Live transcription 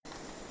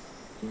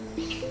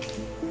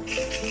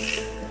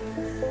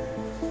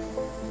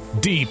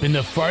Deep in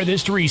the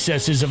farthest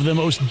recesses of the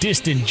most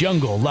distant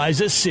jungle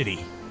lies a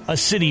city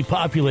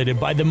populated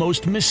by the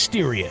most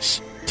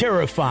mysterious,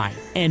 terrifying,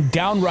 and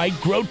downright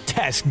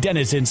grotesque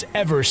denizens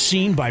ever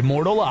seen by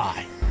mortal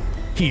eye.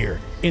 Here,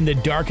 in the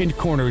darkened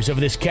corners of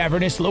this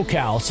cavernous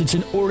locale sits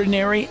an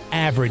ordinary,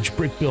 average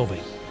brick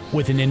building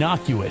with an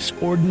innocuous,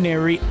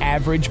 ordinary,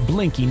 average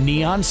blinking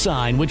neon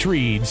sign which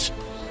reads,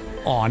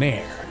 On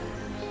Air.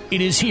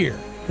 It is here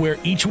where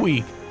each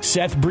week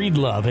Seth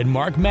Breedlove and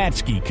Mark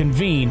Matsky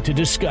convene to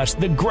discuss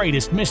the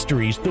greatest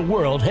mysteries the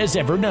world has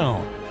ever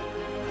known.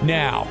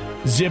 Now,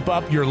 zip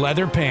up your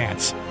leather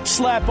pants,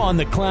 slap on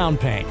the clown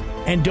paint,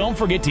 and don't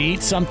forget to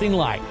eat something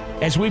light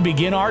as we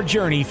begin our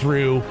journey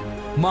through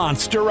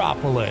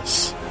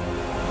Monsteropolis.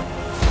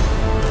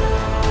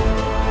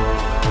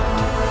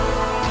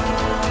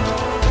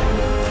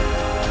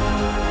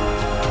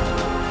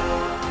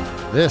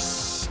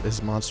 This is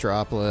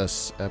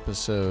Monsteropolis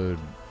episode...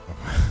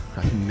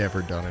 I've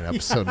never done an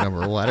episode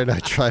number. Why did I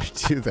try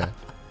to do that?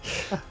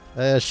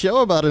 A show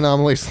about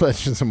anomalies,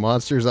 legends, and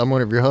monsters. I'm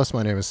one of your hosts.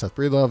 My name is Seth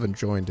Breedlove, and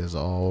joined as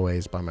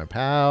always by my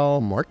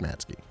pal, Mark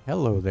Matsky.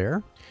 Hello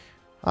there.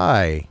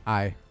 Hi.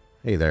 Hi.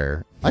 Hey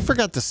there. I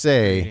forgot to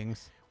say,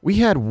 Greetings. we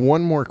had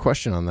one more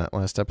question on that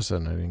last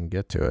episode, and I didn't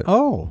get to it.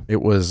 Oh.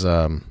 It was,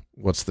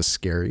 what's the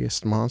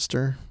scariest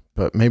monster?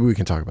 But maybe we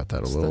can talk about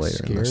that a little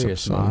later in this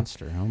Scariest episode.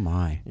 monster. Oh,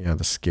 my. Yeah,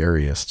 the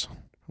scariest.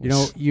 You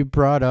know, you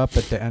brought up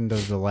at the end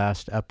of the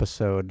last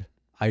episode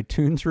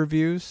iTunes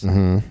reviews.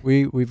 Mm-hmm.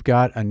 We've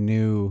got a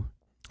new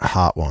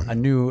Hot one. a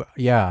new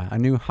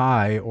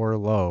high or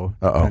low,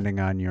 depending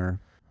on your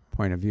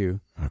point of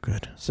view. Oh,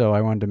 good. So I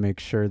wanted to make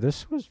sure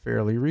this was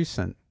fairly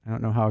recent. I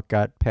don't know how it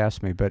got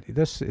past me, but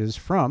this is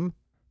from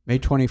May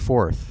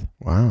 24th.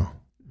 Wow.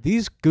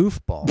 These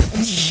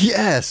goofballs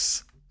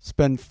Yes.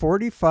 spend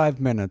 45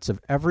 minutes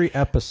of every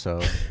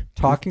episode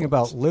talking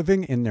about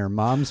living in their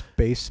mom's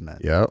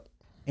basement. Yep.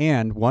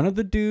 And one of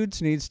the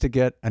dudes needs to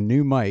get a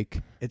new mic.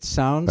 It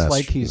sounds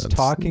like he's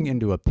talking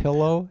into a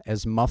pillow,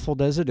 as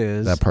muffled as it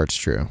is. That part's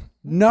true.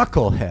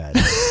 Knucklehead.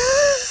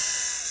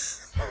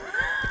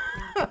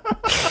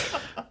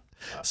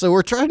 So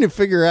we're trying to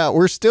figure out.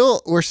 We're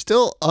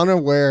still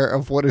unaware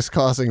of what is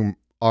causing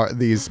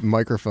these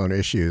microphone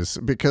issues,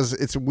 because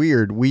it's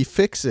weird. We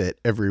fix it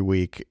every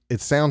week. It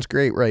sounds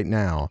great right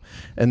now,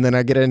 and then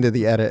I get into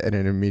the edit and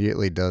it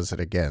immediately does it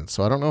again.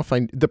 So I don't know if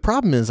the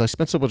problem is I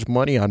spent so much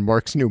money on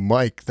Mark's new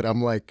mic that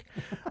I'm like,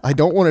 I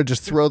don't want to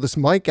just throw this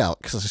mic out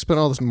because I spent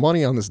all this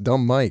money on this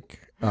dumb mic.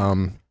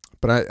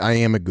 But I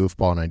am a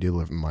goofball, and I do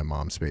live in my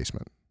mom's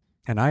basement.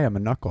 And I am a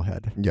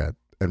knucklehead. Yeah,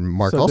 and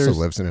Mark So also there's-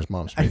 lives in his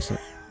mom's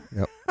basement.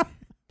 Yep.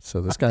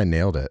 So this guy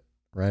nailed it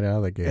right out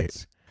of the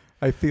gate.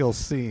 I feel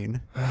seen.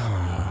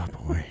 Oh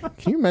boy!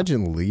 Can you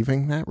imagine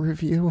leaving that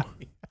review?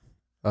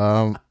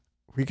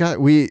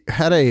 We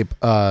had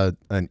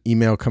an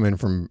email come in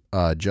from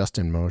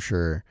Justin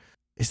Mosher.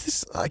 Is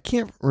this? I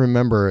can't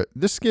remember.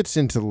 This gets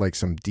into like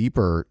some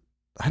deeper.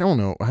 I don't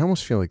know. I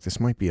almost feel like this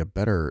might be a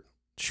better.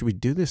 Should we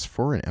do this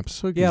for an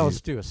episode? Yeah,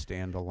 let's do a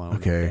standalone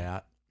of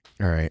that.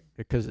 All right.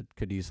 Because it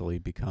could easily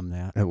become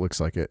that. It looks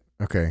like it.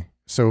 Okay.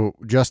 So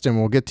Justin,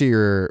 we'll get to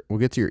your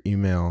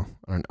email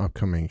on an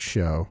upcoming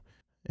show.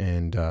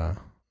 And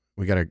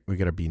we gotta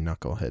be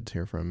knuckleheads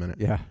here for a minute.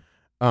 Yeah.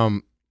 So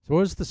what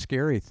was the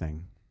scary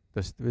thing?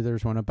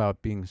 There's one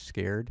about being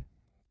scared.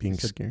 Being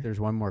scared. There's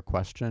one more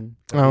question.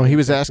 Oh, he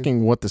was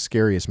asking what the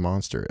scariest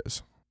monster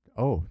is.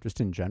 Oh, just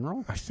in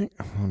general? I think.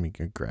 Let me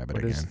grab it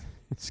What again.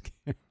 is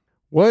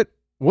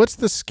What's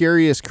the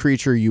scariest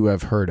creature you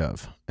have heard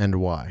of,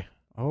 and why?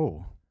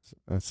 Oh,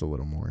 That's a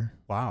little more.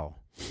 wow.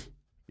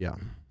 Yeah.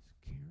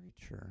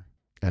 Creature.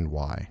 And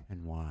why?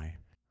 And why?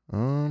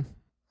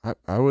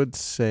 I would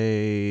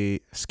say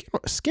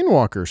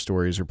skinwalker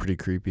stories are pretty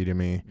creepy to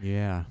me.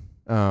 Yeah.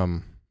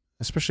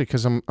 Especially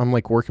because I'm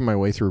like working my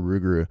way through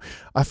Rougarou.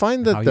 I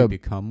find that How you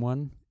become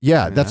one?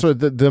 yeah, that's what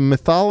the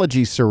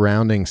mythology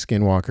surrounding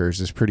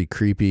skinwalkers is pretty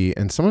creepy,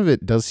 and some of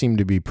it does seem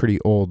to be pretty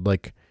old.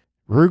 Like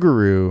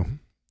Rougarou,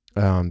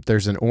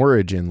 there's an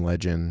origin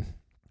legend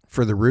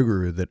for the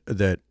Rougarou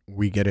that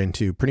we get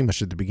into pretty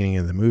much at the beginning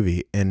of the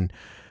movie, and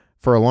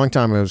for a long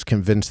time I was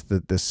convinced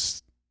that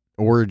this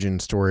origin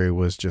story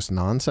was just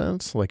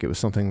nonsense, like it was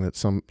something that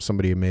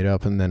somebody had made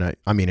up, and then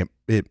I mean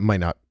it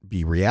might not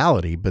be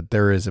reality, but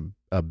there is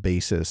a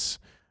basis,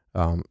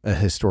 a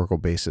historical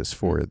basis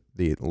for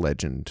the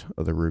legend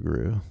of the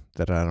Rougarou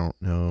that I don't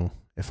know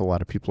if a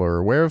lot of people are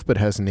aware of, but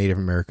has Native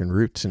American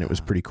roots, and it was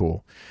pretty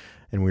cool,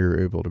 and we were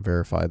able to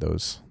verify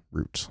those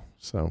roots.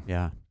 So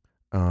Yeah.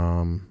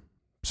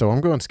 so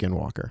I'm going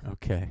Skinwalker.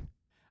 Okay.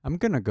 I'm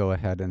going to go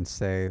ahead and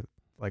say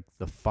like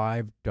the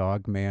 5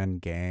 Dog Man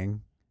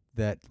gang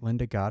that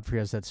Linda Godfrey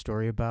has that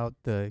story about,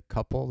 the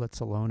couple that's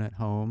alone at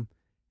home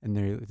and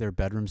their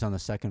bedroom's on the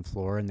second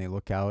floor, and they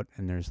look out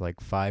and there's like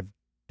 5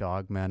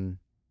 dog men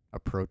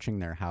approaching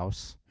their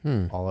house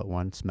all at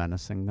once,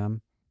 menacing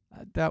them.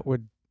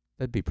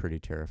 That'd be pretty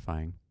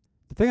terrifying.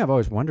 The thing I've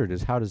always wondered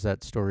is, how does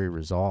that story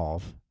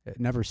resolve? It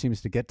never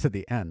seems to get to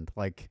the end.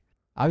 Like,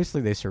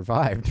 obviously they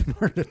survived in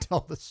order to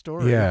tell the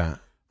story. Yeah.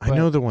 I But-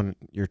 know the one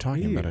you're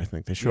talking about, I Weird.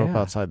 think. They show up Yeah.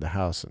 outside the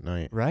house at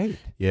night. Right.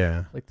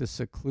 Yeah. Like the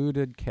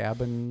secluded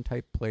cabin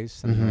type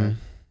place, and Mhm.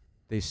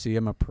 they see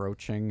him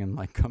approaching and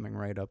like coming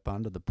right up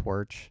onto the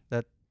porch.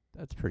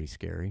 That's pretty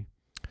scary.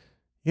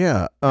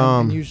 Yeah.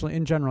 And usually,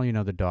 in general,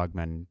 the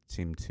dogmen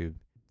seem to.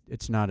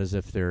 It's not as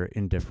if they're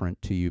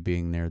indifferent to you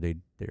being there.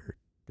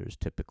 There's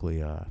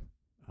typically a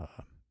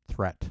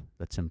threat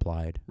that's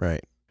implied.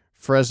 Right.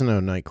 Fresno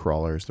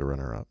Nightcrawler is the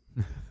runner-up.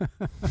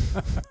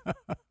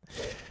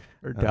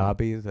 Or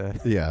Dobby, the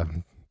Yeah.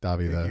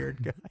 Dobby the...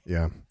 weird guy.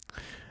 Yeah.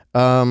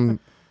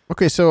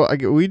 Okay, so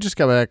we just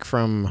got back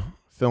from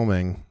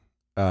filming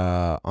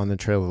on the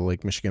Trail of the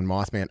Lake Michigan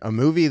Mothman, a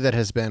movie that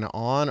has been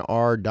on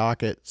our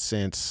docket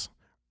since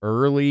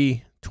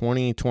early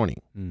 2020.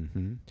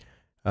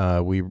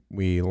 Mm-hmm.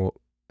 We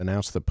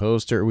announced the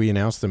poster. We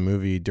announced the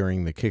movie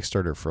during the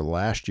Kickstarter for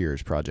last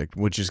year's project,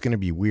 which is going to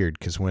be weird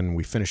because when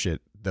we finish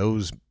it,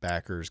 those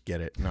backers get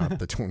it, not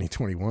the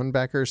 2021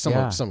 backers. Some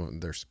of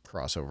them, there's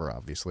crossover,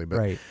 obviously, but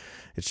Right.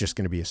 it's just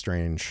going to be a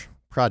strange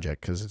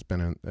project because it's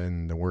been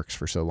in the works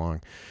for so long.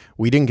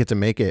 We didn't get to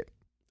make it,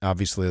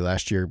 obviously,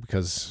 last year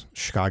because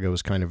Chicago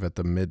was kind of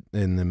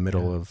in the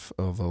middle of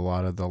a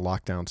lot of the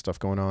lockdown stuff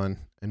going on,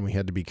 and we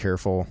had to be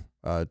careful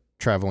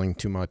traveling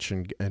too much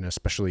and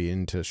especially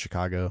into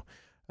Chicago.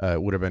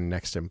 It would have been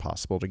next to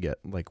impossible to get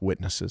like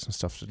witnesses and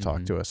stuff to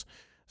talk to us.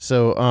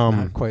 So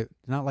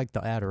not like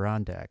the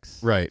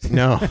Adirondacks. right.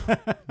 No,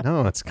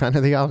 it's kind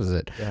of the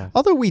opposite. Yeah.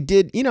 Although we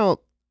did,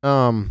 well,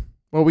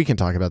 we can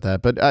talk about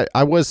that, but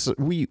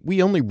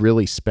we only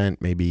really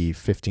spent maybe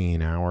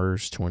 15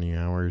 hours, 20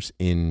 hours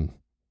in,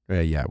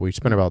 we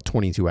spent about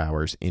 22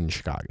 hours in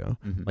Chicago,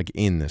 Mm-hmm. like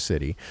in the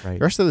city. Right.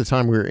 The rest of the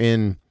time we were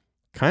in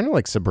kind of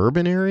like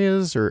suburban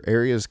areas or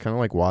areas kind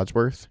of like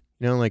Wadsworth,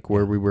 like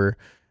where we were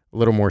a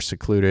little more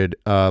secluded.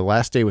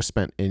 Last day was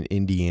spent in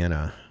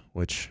Indiana,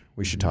 which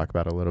we should talk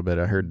about a little bit.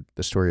 I heard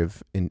the story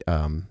of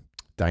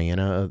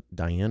Diana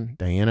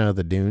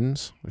the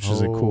Dunes, which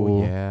is a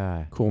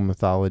cool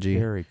mythology,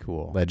 very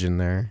cool legend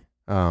there.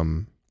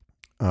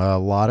 A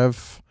lot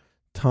of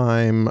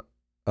time,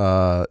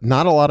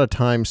 not a lot of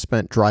time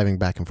spent driving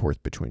back and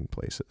forth between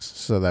places.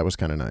 So that was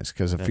kind of nice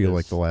because I feel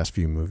like the last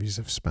few movies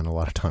have spent a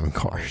lot of time in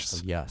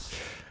cars. Yes.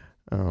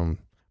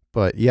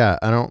 But yeah,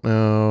 I don't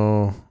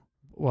know.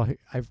 Well,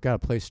 I've got a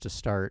place to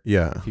start.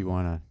 Yeah. If you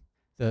want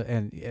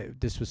to.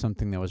 This was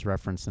something that was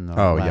referenced in the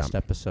Oh, last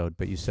episode,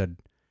 but you said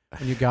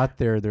when you got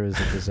there was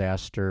a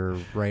disaster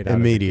right out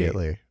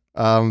Immediately.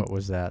 Of the gate. What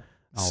was that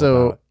all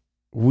So about?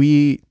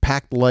 we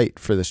packed light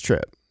for this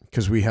trip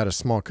because we had a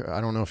small, I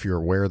don't know if you're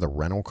aware of the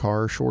rental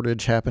car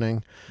shortage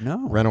happening.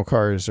 No. Rental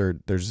cars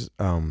when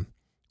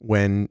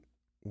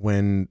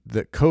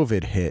the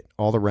COVID hit,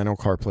 all the rental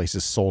car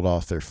places sold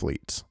off their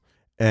fleets.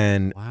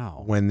 And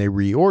Wow. when they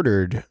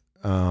reordered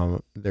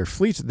their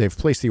fleets, they've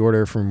placed the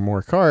order for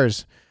more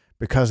cars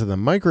because of the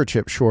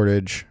microchip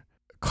shortage.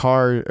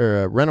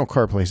 Rental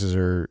car places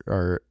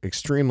are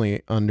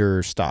extremely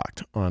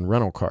understocked on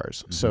rental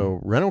cars. Mm-hmm. So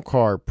rental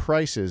car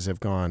prices have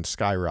gone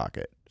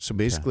skyrocket. So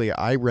basically,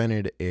 I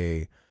rented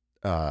a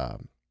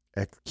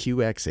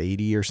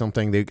QX80 or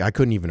something. I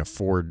couldn't even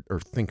afford or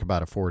think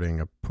about affording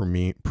a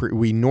premium.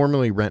 We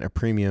normally rent a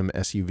premium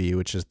SUV,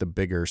 which is the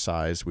bigger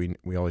size. We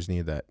always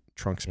need that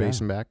trunk space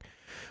in back.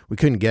 We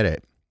couldn't get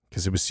it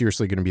because it was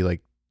seriously going to be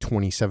like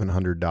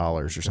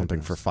 $2,700 or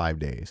something for 5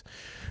 days.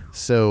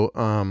 So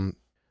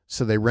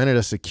they rented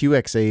us a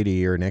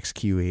QX80 or an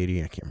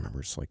XQ80. I can't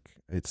remember.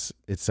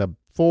 It's a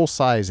full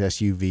size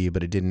SUV,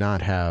 but it did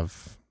not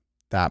have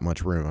that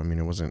much room. I mean,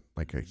 it wasn't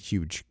like a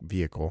huge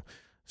vehicle.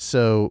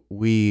 So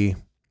we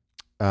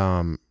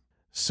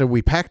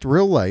packed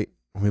real light.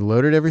 We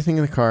loaded everything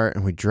in the car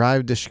and we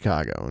drive to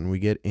Chicago and we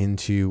get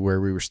into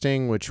where we were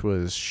staying, which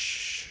was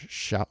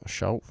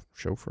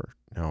Chauffeur.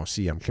 No,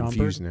 see, I'm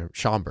confused now.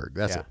 Schaumburg.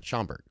 That's it.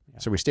 Schaumburg. Yeah.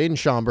 So we stayed in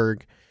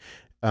Schaumburg,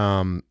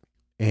 and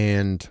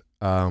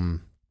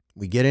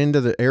we get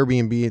into the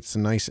Airbnb. It's a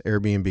nice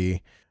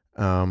Airbnb.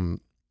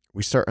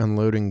 We start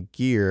unloading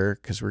gear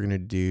because we're gonna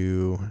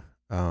do.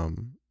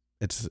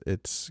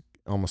 It's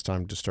almost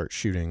time to start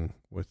shooting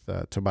with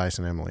Tobias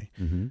and Emily.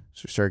 Mm-hmm.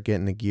 So we start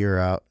getting the gear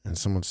out, and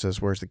someone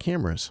says, "Where's the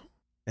cameras?"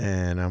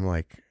 And I'm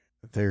like,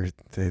 they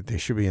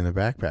should be in the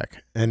backpack.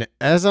 And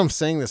as I'm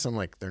saying this, I'm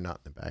like, they're not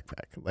in the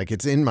backpack. Like,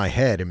 it's in my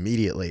head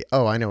immediately.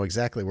 Oh, I know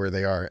exactly where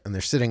they are. And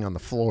they're sitting on the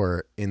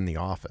floor in the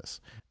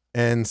office.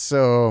 And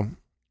so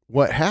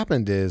what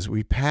happened is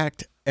we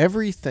packed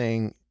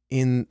everything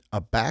in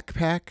a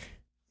backpack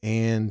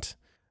and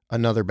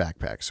another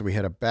backpack. So we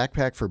had a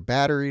backpack for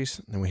batteries,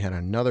 and then we had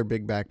another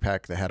big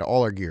backpack that had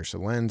all our gear. So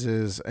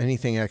lenses,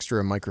 anything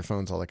extra,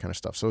 microphones, all that kind of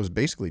stuff. So it was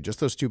basically just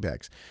those two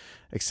bags,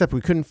 except we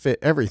couldn't fit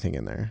everything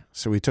in there.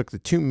 So we took the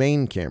two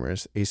main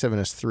cameras,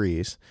 A7S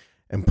IIIs,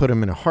 and put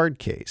them in a hard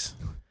case.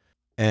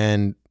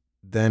 And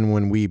then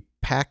when we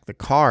packed the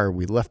car,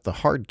 we left the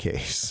hard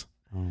case.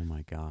 Oh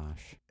my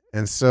gosh.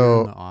 And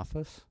so in the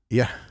office?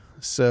 Yeah.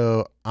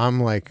 So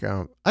I'm like,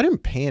 I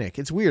didn't panic.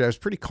 It's weird. I was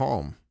pretty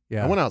calm.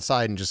 Yeah. I went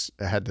outside and just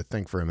had to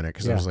think for a minute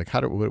because I Yeah. was like,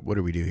 what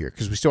do we do here?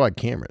 Because we still had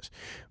cameras.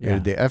 We Yeah.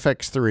 had the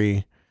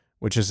FX3,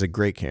 which is a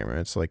great camera.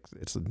 It's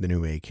the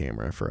new A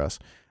camera for us.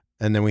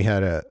 And then we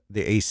had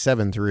the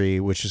A7 III,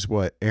 which is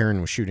what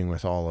Aaron was shooting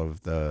with all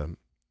of the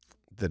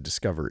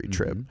Discovery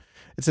trip. Mhm.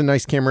 It's a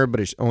nice camera,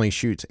 but it only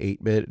shoots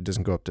 8-bit. It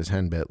doesn't go up to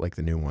 10-bit like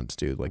the new ones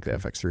do, like the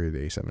FX3 or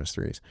the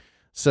A7S3s.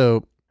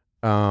 So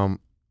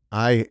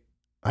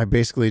I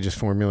basically just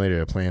formulated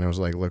a plan. I was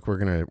like, look,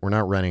 we're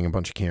not renting a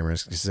bunch of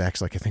cameras.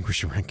 Zach's like, I think we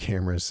should rent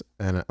cameras.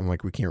 And I'm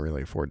like, we can't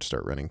really afford to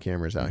start renting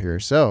cameras out here.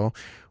 So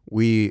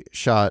we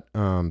shot,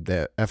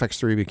 the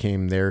FX3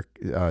 became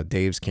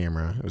Dave's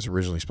camera. It was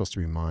originally supposed to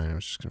be mine. I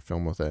was just going to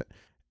film with it.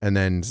 And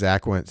then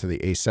Zach went to the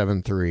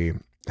A7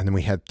 III. And then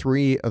we had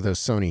 3 of those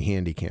Sony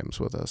Handycams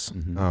with us.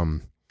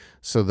 Mhm.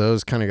 So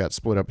those kind of got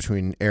split up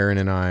between Aaron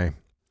and I.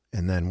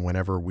 And then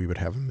whenever we would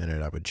have a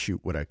minute, I would shoot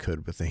what I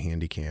could with the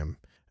Handycam.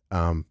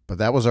 But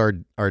that was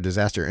our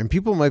disaster. And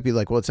people might be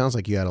like, well, it sounds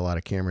like you had a lot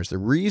of cameras. The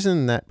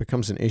reason that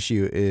becomes an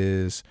issue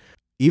is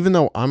even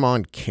though I'm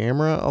on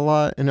camera a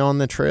lot and on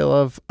the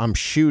trail I'm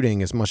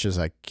shooting as much as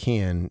I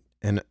can.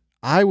 And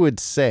I would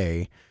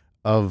say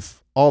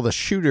of all the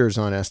shooters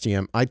on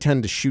SDM, I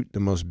tend to shoot the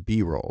most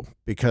B-roll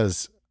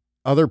because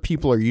other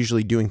people are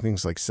usually doing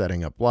things like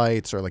setting up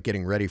lights or like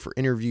getting ready for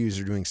interviews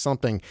or doing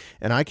something.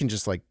 And I can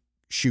just like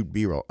shoot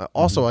B-roll.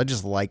 Also, I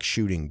just like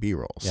shooting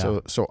B-roll.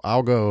 Yeah. So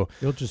I'll go.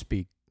 You'll just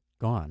be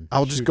gone.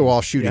 I'll just go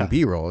off shooting Yeah.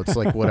 B-roll. It's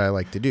like what I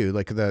like to do.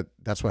 Like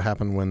that's what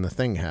happened when the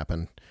thing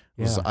happened.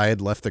 Was Yeah. I had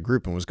left the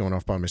group and was going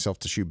off by myself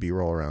to shoot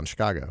B-roll around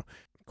Chicago.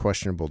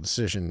 Questionable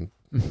decision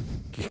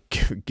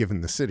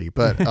given the city.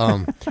 But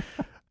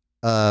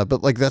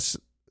like that's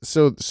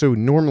so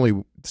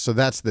normally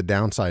that's the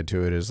downside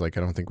to it is like I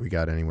don't think we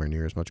got anywhere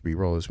near as much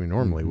B-roll as we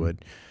normally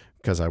would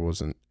because I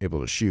wasn't able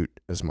to shoot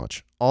as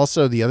much.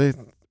 Also, the other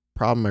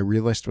problem I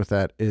realized with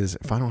that is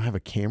if I don't have a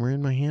camera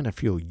in my hand, I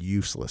feel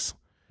useless.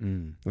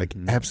 Like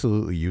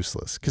absolutely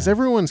useless because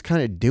everyone's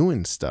kind of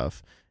doing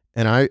stuff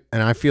and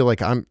I feel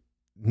like I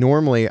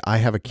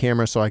have a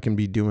camera so I can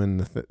be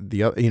doing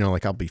the other,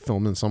 like I'll be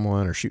filming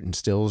someone or shooting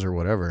stills or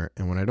whatever.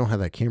 And when I don't have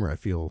that camera, I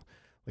feel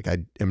like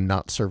I am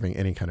not serving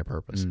any kind of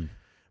purpose,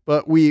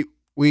 but we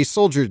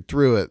soldiered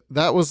through it.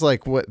 That was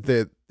like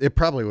it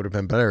probably would have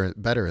been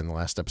better in the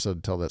last episode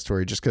to tell that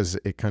story just because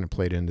it kind of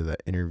played into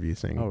that interview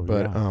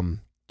thing.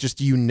 Just,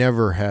 you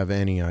never have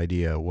any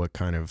idea what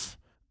kind of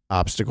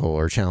obstacle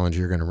or challenge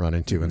you're going to run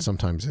into. And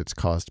sometimes it's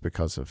caused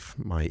because of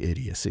my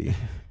idiocy.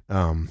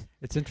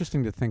 It's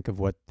interesting to think of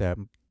what that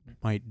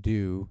might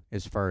do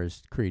as far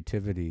as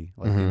creativity,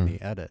 like in the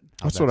edit.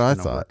 How That's what I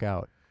gonna thought. Work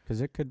out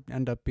because it could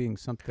end up being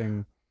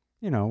something,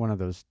 one of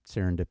those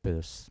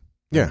serendipitous.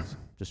 Yeah. things.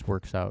 Just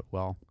works out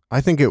well.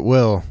 I think it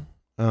will.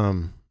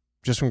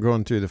 Just from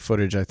going through the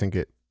footage, I think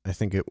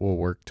it will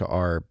work to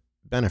our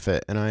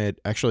benefit. And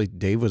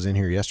Dave was in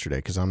here yesterday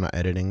because I'm not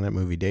editing that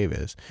movie, Dave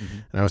is.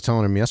 And I was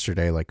telling him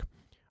yesterday, like,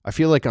 I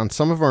feel like on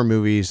some of our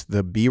movies,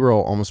 the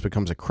B-roll almost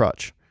becomes a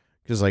crutch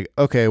because like,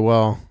 okay,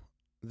 well,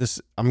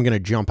 I'm going to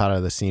jump out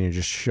of the scene and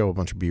just show a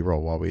bunch of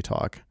B-roll while we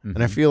talk.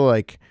 And I feel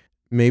like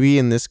maybe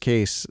in this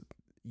case,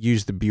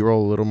 use the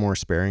B-roll a little more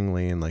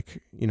sparingly and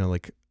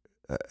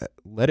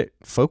let it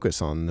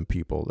focus on the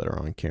people that are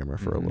on camera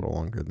for a little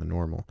longer than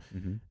normal.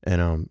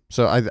 And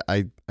so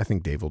I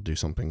think Dave will do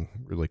something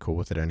really cool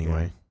with it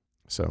anyway. Yeah.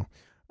 So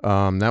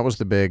that was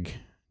the big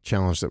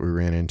challenge that we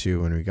ran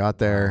into when we got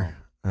there.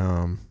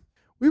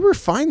 We were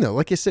fine though.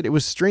 Like I said, it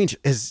was strange,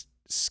 as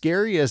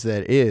scary as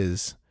that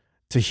is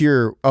to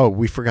hear, oh,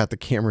 we forgot the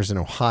cameras in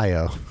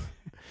Ohio.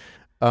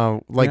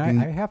 I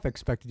half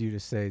expected you to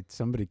say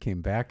somebody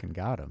came back and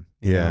got him.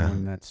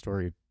 When that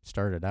story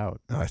started out.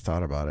 I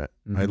thought about it.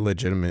 I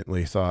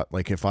legitimately thought,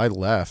 like, if I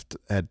left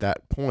at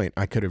that point,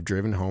 I could have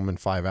driven home in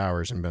 5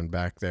 hours and been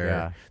back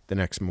there the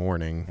next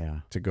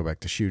morning to go back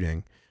to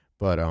shooting.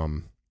 But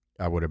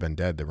I would have been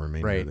dead the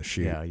remainder of the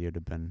shoot. Yeah, you'd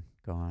have been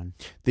gone.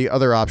 The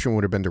other option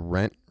would have been to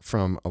rent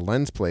from a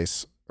lens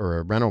place or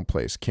a rental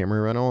place,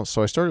 camera rental.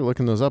 So I started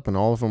looking those up, and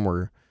all of them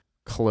were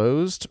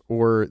closed,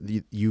 or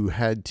you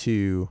had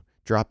to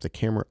drop the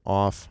camera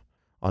off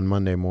on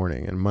Monday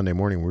morning. And Monday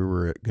morning, we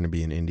were going to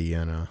be in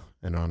Indiana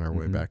and on our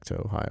way back to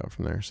Ohio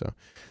from there. So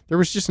there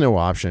was just no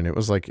option. It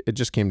was like, it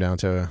just came down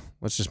to,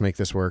 let's just make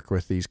this work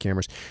with these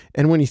cameras.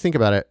 And when you think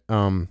about it,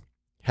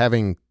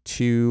 having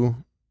 2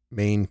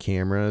 main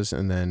cameras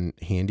and then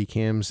handy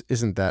cams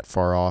isn't that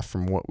far off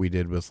from what we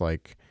did with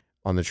like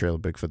On the Trail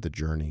of Bigfoot, The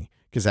Journey.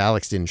 Because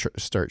Alex didn't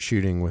start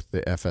shooting with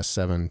the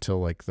FS7 till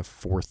like the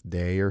 4th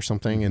day or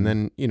something. And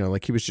then,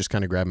 like he was just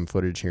kind of grabbing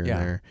footage here and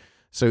there.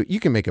 So you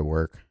can make it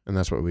work. And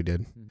that's what we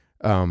did.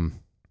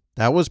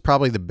 That was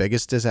probably the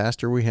biggest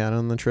disaster we had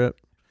on the trip.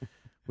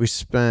 We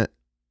spent,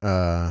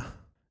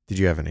 did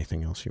you have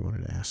anything else you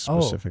wanted to ask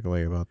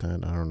specifically about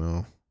that? I don't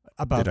know.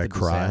 About did I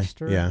cry?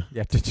 Disaster? Yeah.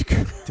 Yeah. Did you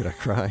cry? Did I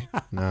cry?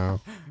 No.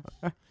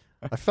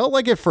 I felt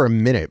like it for a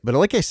minute, but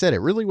like I said, it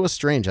really was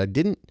strange. I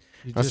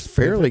was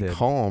fairly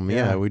calm.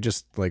 Yeah. We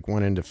just like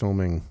went into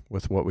filming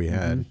with what we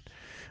had.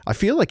 I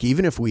feel like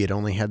even if we had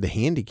only had the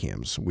handy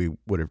cams, we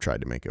would have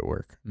tried to make it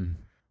work.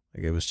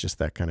 Like it was just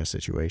that kind of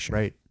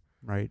situation.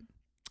 Right.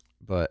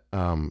 But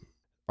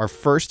our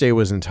first day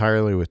was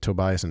entirely with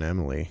Tobias and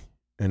Emily,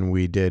 and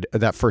we did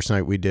that first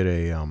night. We did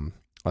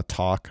a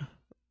talk,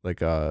 like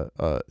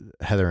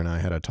Heather and I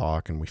had a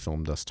talk, and we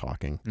filmed us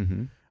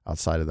talking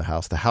outside of the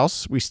house. The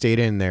house we stayed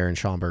in there in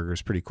Schaumburg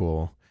was pretty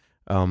cool.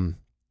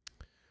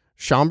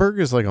 Schaumburg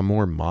is like a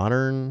more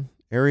modern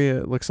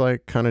area. It looks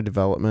like kind of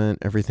development.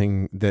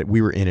 Everything that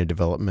we were in a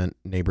development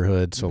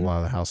neighborhood, so a lot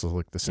of the houses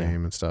looked the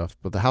same and stuff.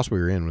 But the house we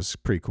were in was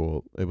pretty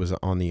cool. It was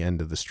on the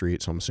end of the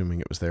street, so I'm assuming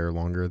it was there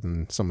longer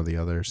than some of the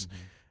others.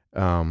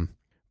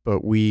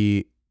 But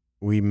we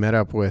met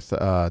up with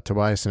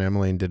Tobias and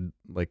Emily and did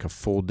like a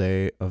full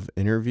day of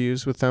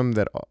interviews with them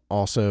that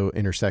also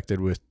intersected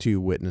with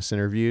 2 witness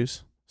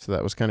interviews. So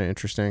that was kind of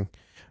interesting.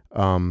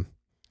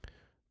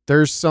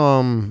 There's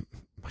some,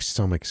 my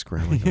stomach's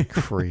growling like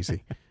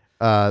crazy.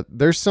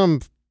 There's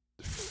some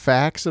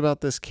facts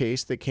about this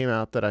case that came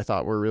out that I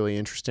thought were really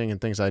interesting and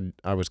things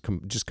I was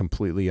just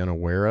completely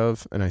unaware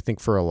of. And I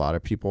think for a lot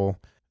of people,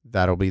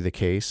 that'll be the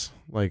case.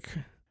 Like,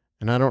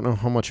 and I don't know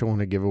how much I want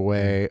to give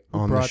away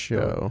on the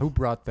show. Who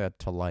brought that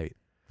to light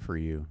for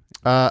you?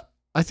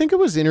 I think it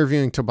was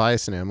interviewing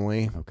Tobias and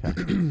Emily. Okay.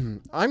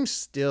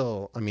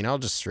 I'll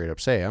just straight up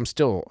say, I'm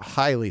still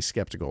highly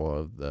skeptical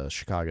of the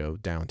Chicago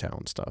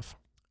downtown stuff.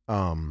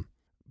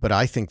 But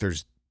I think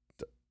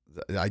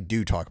I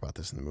do talk about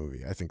this in the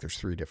movie. I think there's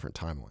 3 different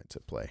timelines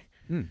at play.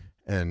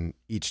 And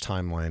each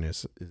timeline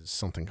is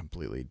something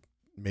completely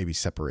maybe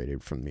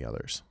separated from the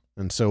others.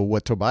 And so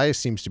what Tobias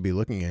seems to be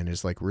looking at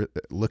is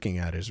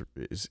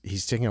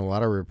he's taking a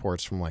lot of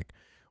reports from like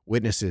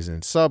witnesses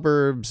in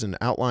suburbs and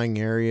outlying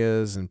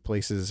areas and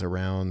places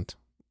around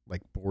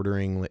like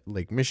bordering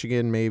Lake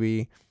Michigan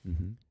maybe.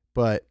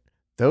 But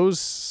those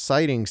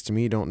sightings to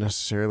me don't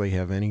necessarily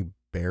have any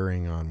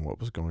bearing on what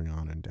was going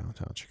on in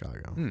downtown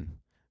Chicago.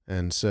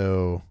 And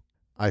so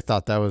I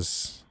thought that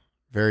was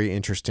very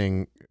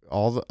interesting.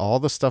 All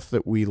the stuff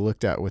that we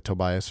looked at with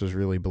Tobias was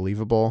really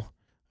believable.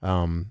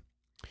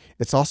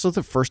 It's also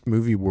the first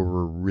movie where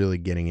we're really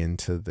getting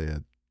into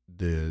the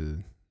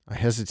I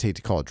hesitate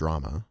to call it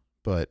drama,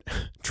 but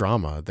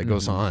drama that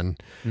goes on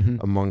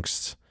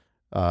amongst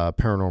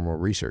paranormal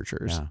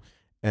researchers. Yeah.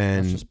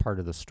 And that's just part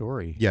of the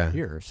story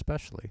here,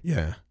 especially.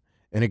 Yeah.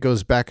 And it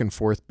goes back and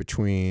forth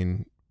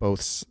between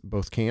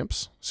both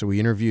camps. So we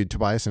interviewed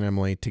Tobias and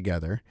Emily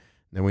together.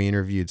 Then we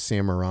interviewed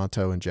Sam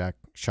Moranto and Jack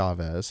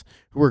Chavez,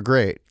 who were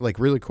great, like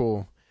really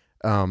cool.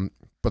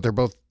 But they're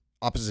both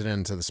opposite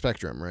ends of the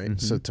spectrum, right?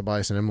 So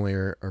Tobias and Emily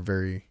are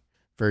very,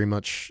 very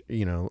much,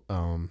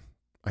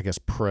 I guess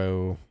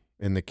pro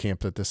in the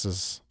camp that this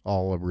is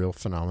all a real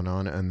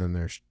phenomenon. And then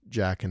there's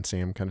Jack and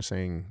Sam kind of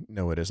saying,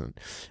 no, it isn't.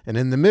 And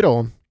in the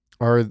middle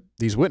are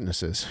these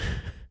witnesses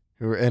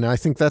and I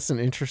think that's an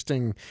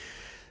interesting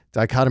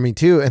dichotomy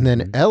too. And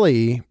then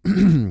Ellie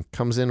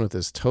comes in with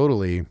this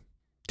totally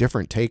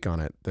different take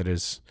on it that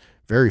is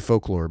very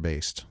folklore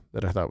based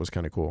that I thought was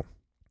kind of cool.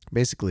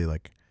 Basically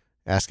like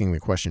asking the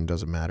question,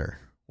 does it matter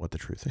what the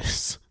truth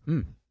is?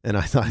 And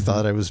I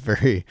thought it was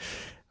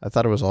I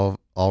thought it was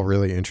all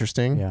really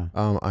interesting. Yeah.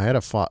 I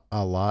had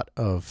a lot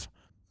of,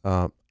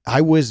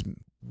 I was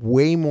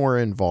way more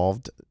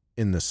involved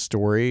in the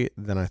story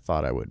than I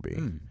thought I would be.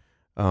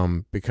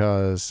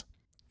 Because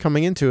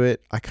coming into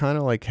it, I kind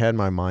of like had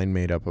my mind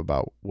made up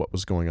about what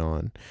was going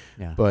on.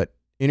 Yeah. But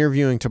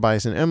interviewing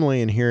Tobias and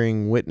Emily and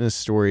hearing witness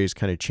stories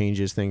kind of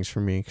changes things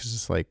for me because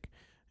it's like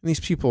these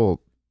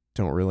people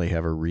don't really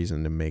have a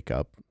reason to make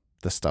up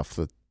the stuff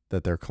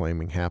that they're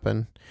claiming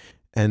happened.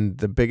 And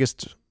the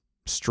biggest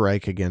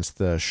strike against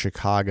the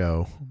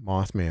Chicago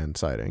Mothman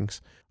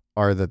sightings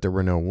are that there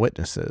were no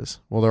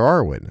witnesses. Well, there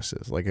are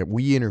witnesses. Like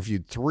we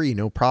interviewed 3,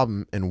 no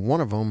problem. And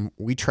one of them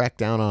we tracked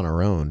down on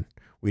our own.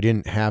 We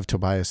didn't have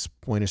Tobias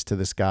point us to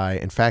this guy.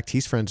 In fact,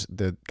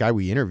 the guy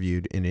we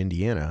interviewed in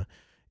Indiana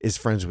is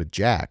friends with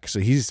Jack. So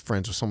he's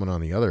friends with someone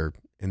in the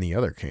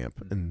other camp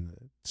and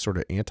sort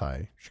of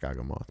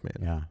anti-Chicago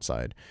Mothman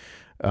side.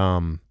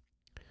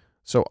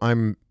 So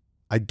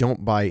I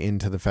don't buy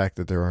into the fact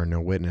that there are no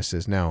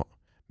witnesses. Now,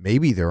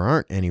 maybe there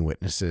aren't any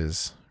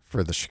witnesses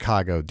for the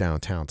Chicago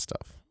downtown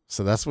stuff.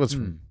 So that's what's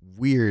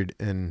weird.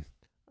 And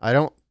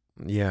I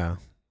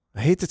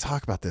hate to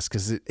talk about this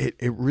because it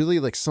really,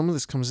 like, some of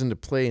this comes into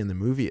play in the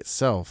movie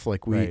itself.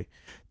 Like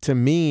to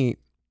me,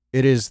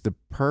 it is the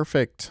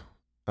perfect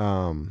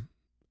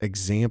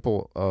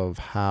example of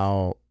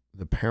how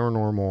the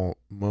paranormal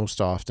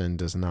most often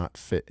does not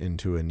fit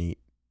into a neat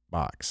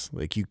box.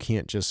 Like you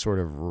can't just sort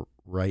of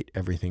write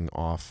everything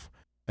off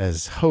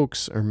as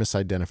hoax or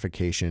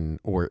misidentification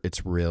or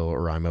it's real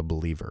or I'm a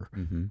believer.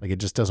 Like it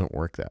just doesn't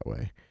work that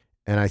way.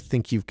 And I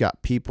think you've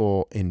got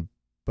people in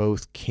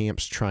both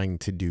camps trying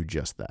to do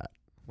just that.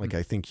 Like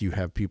I think you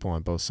have people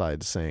on both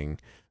sides saying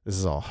this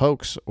is all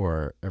hoax,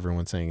 or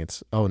everyone saying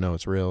it's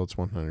real, it's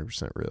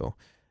 100% real.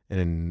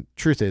 And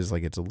truth is,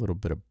 like, it's a little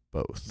bit of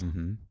both.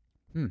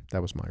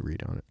 That was my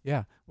read on it.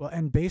 Yeah. Well,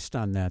 and based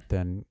on that,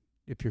 then,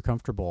 if you're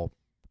comfortable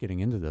getting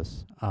into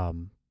this,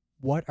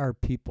 what are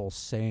people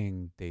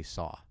saying they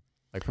saw,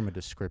 like from a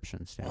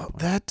description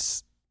standpoint? Well,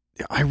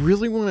 I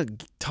really want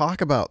to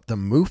talk about the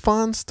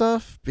MUFON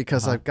stuff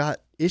because Uh-huh. I've got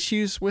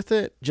issues with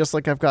it, just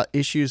like I've got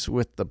issues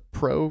with the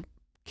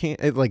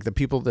like the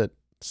people that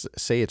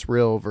say it's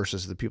real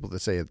versus the people that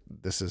say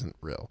this isn't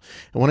real.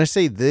 And when I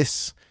say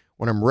this,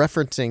 what I'm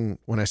referencing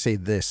when I say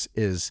this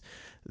is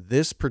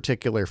this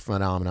particular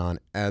phenomenon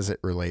as it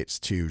relates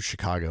to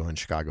Chicago and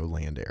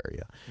Chicagoland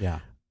area Yeah.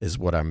 is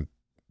what I'm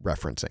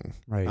referencing.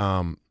 Right.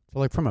 So,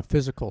 like from a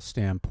physical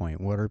standpoint,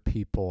 what are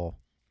people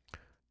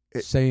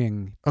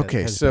saying that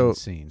okay, has so been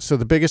seen? so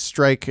the biggest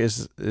strike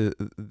is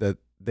that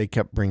they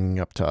kept bringing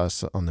up to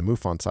us on the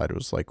MUFON side. It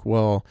was like,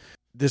 well,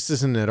 this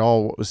isn't at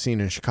all what was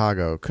seen in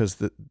Chicago because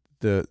the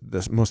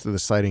most of the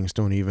sightings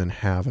don't even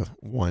have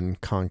one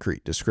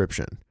concrete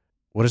description.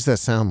 What does that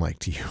sound like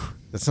to you?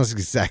 That sounds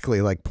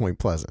exactly like Point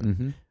Pleasant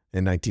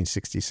in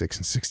 1966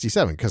 and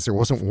 67 because there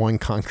wasn't one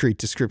concrete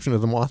description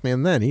of the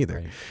Mothman then either.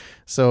 Right.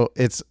 So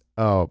it's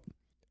a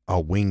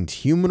winged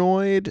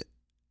humanoid,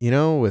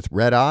 with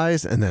red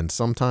eyes, and then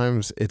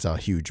sometimes it's a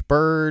huge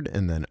bird,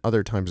 and then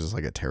other times it's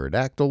like a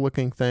pterodactyl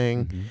looking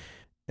thing,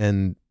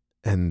 and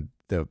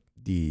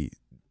the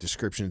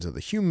descriptions of the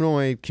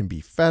humanoid can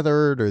be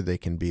feathered or they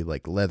can be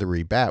like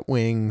leathery bat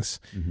wings,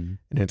 and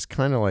it's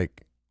kind of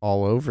like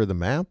all over the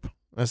map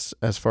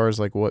as far as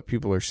like what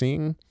people are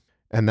seeing,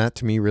 and that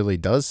to me really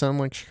does sound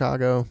like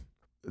Chicago.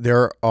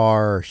 There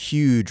are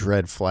huge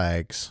red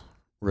flags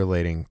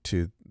relating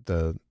to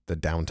the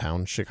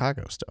downtown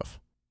Chicago stuff.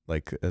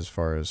 Like as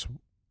far as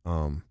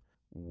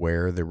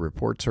where the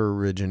reports are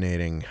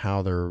originating,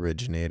 how they're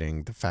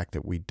originating, the fact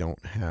that we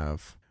don't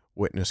have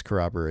witness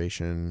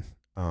corroboration,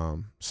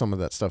 some of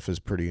that stuff is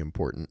pretty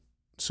important.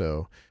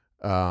 So,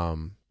 but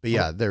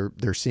yeah,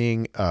 they're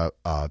seeing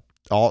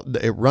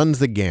it runs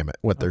the gamut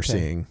what they're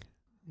seeing.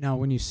 Now,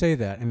 when you say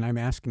that, and I'm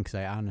asking because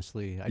I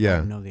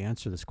don't know the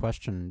answer to this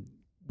question.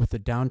 With the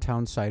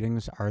downtown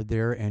sightings, are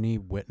there any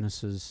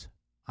witnesses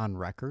on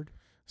record?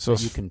 So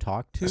you can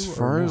talk to? As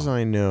far as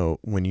I know,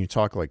 when you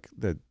talk like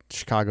the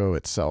Chicago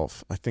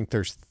itself, I think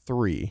there's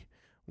 3.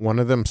 One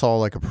of them saw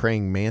like a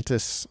praying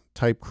mantis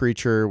type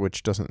creature,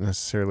 which doesn't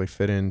necessarily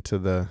fit into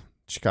the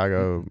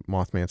Chicago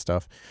Mothman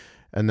stuff.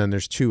 And then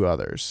there's 2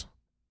 others,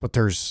 but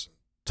there's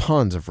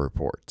tons of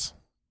reports.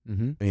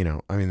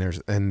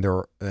 There's and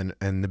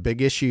the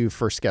big issue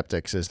for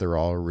skeptics is they're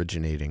all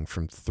originating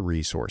from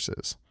 3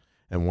 sources,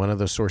 and one of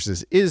those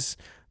sources is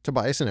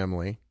Tobias and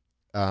Emily.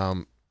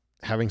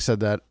 Having said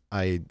that,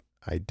 I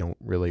don't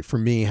really, for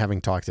me,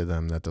 having talked to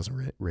them, that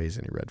doesn't raise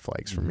any red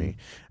flags for me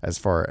as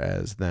far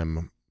as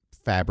them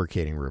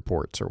fabricating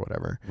reports or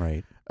whatever.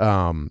 Right.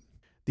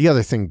 The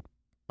other thing,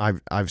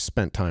 I've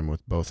spent time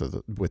with both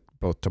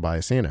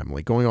Tobias and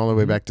Emily, going all the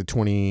way back to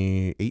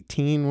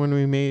 2018 when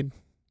we made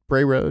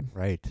Bray Road.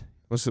 Right.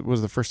 Was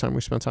the first time we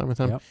spent time with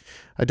them.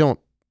 Yep.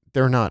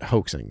 They're not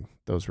hoaxing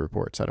those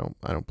reports. I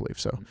don't believe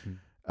so.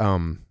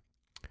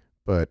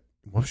 But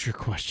what was your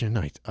question?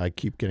 I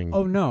keep getting it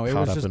caught was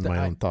up just in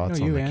my own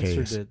thoughts on the case. You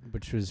answered it,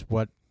 which was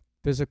what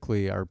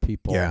physically are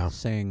people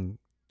saying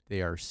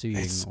they are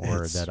seeing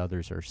or that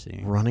others are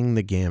seeing. Running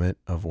the gamut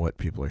of what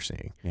people are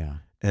seeing. Yeah.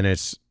 And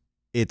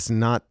it's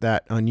not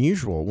that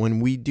unusual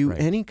when we do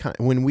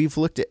when we've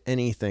looked at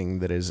anything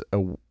that is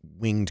a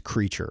winged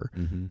creature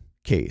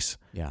case.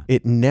 Yeah.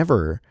 It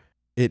never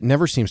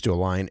seems to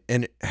align.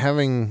 And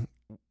having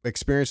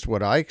experienced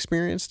what I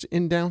experienced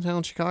in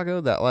downtown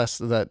Chicago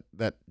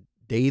that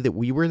day that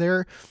we were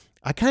there,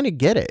 I kind of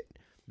get it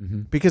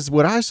because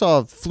what I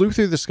saw flew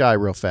through the sky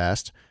real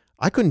fast.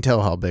 I couldn't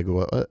tell how big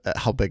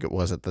it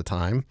was at the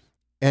time,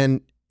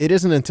 and it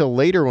isn't until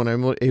later when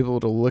I'm able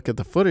to look at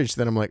the footage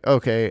that I'm like,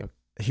 okay,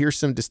 here's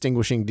some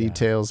distinguishing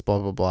details, blah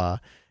blah blah,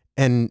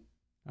 and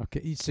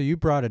okay. So you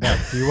brought it up.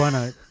 Do you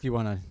wanna?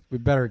 We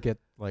better get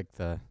like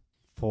the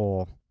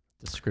full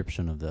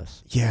description of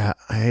this. Yeah,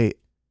 I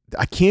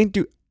can't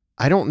do.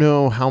 I don't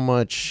know how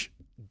much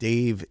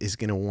Dave is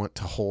going to want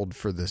to hold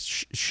for this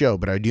show,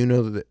 but I do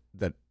know that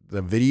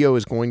the video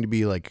is going to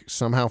be like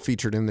somehow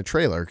featured in the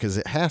trailer because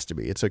it has to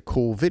be. It's a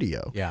cool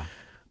video. Yeah.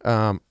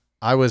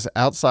 I was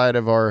outside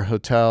of our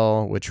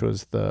hotel, which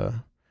was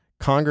the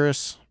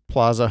Congress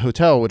Plaza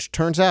Hotel, which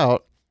turns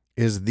out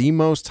is the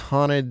most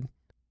haunted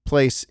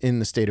place in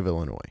the state of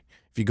Illinois.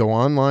 If you go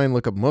online,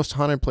 look up most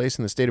haunted place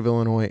in the state of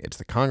Illinois, it's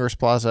the Congress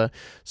Plaza,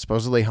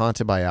 supposedly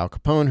haunted by Al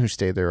Capone, who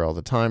stayed there all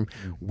the time.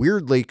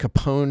 Weirdly,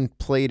 Capone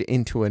played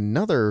into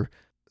another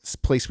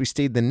place we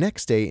stayed the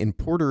next day in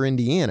Porter,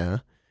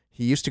 Indiana.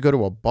 He used to go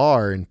to a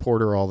bar in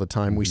Porter all the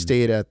time. We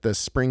stayed at the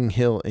Spring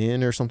Hill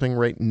Inn or something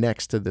right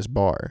next to this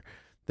bar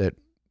that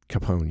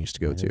Capone used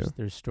to go to.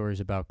 There's stories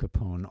about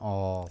Capone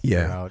all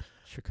throughout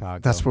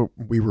Chicago. That's what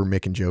we were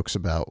making jokes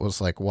about,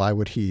 was like, why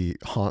would he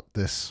haunt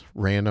this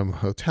random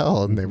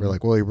hotel? And they were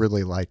like, well, he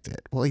really liked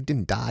it. Well, he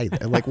didn't die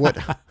there. Like, what?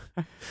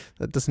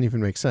 That doesn't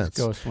even make sense.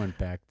 His ghost went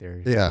back there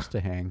just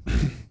to hang.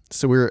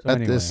 So we're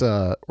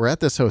at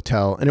this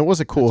hotel, and it was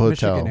a cool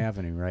hotel. Michigan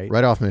Avenue, right?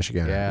 Right off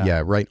Michigan.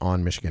 Yeah, right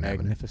on Michigan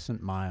Avenue.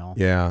 Magnificent mile.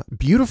 Yeah.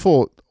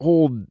 Beautiful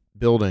old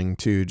building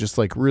too, just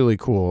like really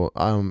cool.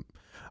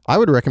 I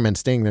would recommend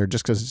staying there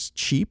just because it's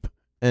cheap.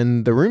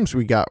 and the rooms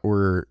we got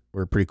were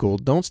pretty cool.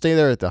 Don't stay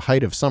there at the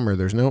height of summer.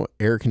 There's no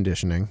air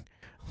conditioning.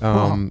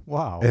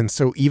 Wow. And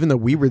so even though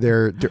we were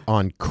there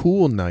on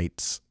cool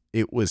nights,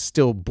 it was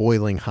still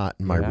boiling hot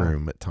in my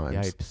room at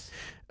times.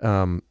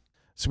 Yipes.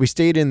 So we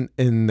stayed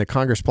in the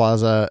Congress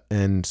Plaza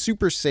and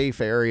super safe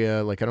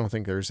area. Like, I don't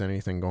think there's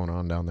anything going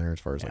on down there as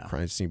far as like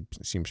crime. It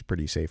seems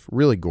pretty safe.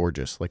 Really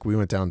gorgeous. Like, we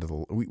went down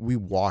to we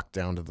walked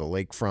down to the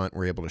lakefront.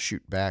 We're able to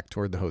shoot back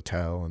toward the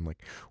hotel and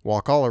like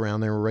walk all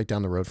around there. We're right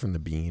down the road from the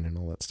Bean and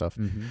all that stuff.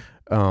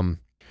 Mm-hmm.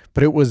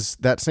 But it was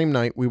that same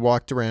night we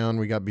walked around,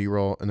 we got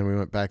B-roll, and then we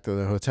went back to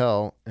the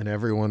hotel, and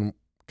everyone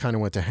kind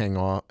of went to hang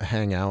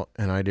out,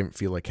 and I didn't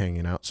feel like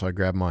hanging out. So I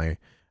grabbed my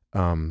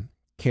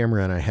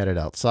camera and I headed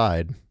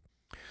outside.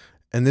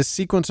 And this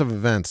sequence of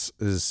events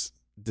is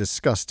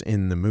discussed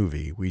in the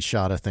movie. We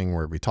shot a thing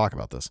where we talk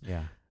about this.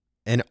 Yeah.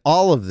 And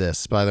all of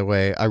this, by the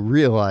way, I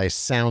realize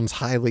sounds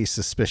highly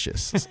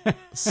suspicious.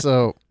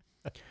 So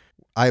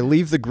I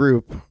leave the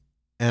group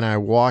and I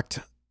walked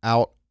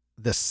out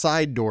the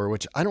side door,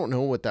 which I don't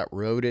know what that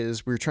road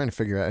is. We were trying to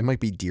figure out. It might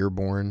be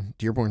Dearborn.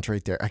 Dearborn's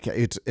right there.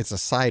 It's a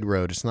side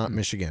road. It's not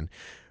Michigan.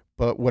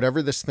 But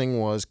whatever this thing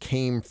was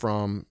came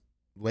from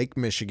Lake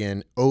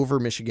Michigan, over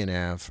Michigan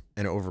Ave,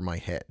 and over my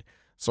head.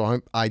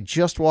 So I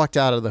just walked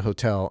out of the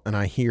hotel and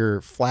I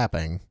hear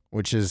flapping,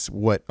 which is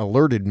what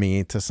alerted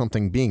me to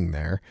something being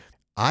there.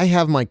 I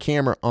have my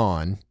camera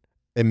on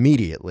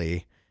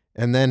immediately.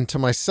 And then to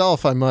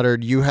myself, I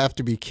muttered, "You have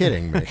to be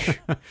kidding me."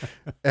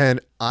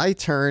 And I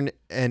turn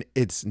and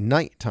it's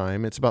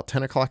nighttime. It's about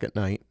 10 o'clock at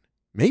night,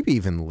 maybe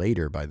even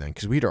later by then,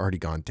 because we'd already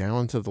gone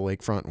down to the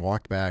lakefront and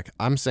walked back.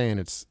 I'm saying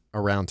it's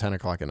around 10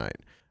 o'clock at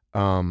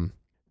night.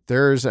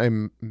 There's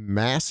a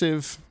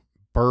massive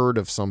bird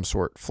of some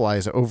sort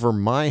flies over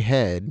my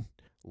head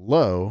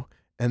low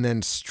and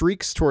then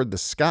streaks toward the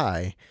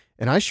sky.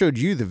 And I showed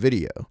you the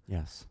video.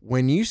 Yes.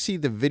 When you see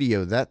the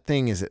video, that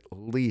thing is at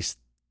least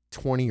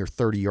 20 or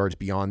 30 yards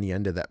beyond the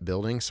end of that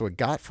building. So it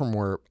got from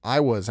where I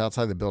was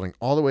outside the building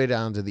all the way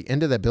down to the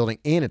end of that building.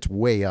 And it's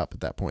way up at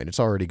that point. It's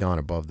already gone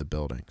above the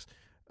buildings.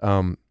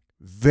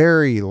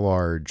 Very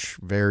large,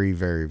 very,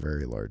 very,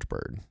 very large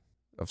bird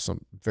of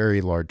some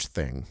very large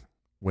thing,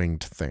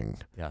 winged thing.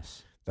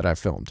 Yes. That I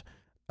filmed.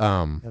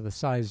 The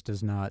size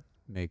does not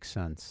make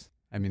sense.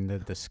 I mean,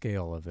 the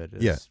scale of it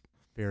is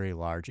very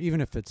large. Even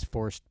if it's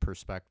forced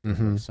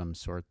perspective of some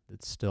sort,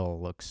 it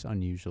still looks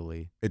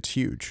unusually. It's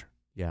huge.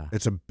 Yeah.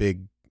 It's a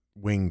big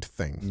winged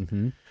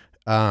thing.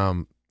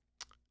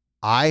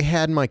 I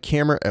had my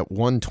camera at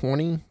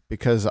 120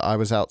 because I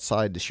was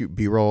outside to shoot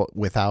B-roll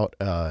without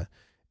a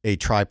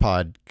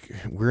tripod.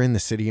 We're in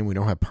the city and we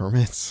don't have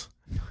permits.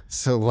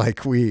 So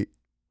like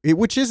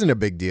which isn't a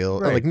big deal.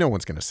 Right. Like, no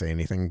one's going to say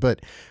anything.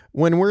 But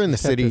when we're in the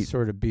city, to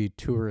sort of be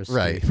touristy.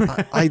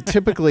 Right. I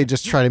typically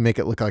just try to make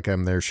it look like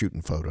I'm there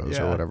shooting photos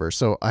or whatever.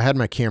 So I had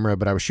my camera,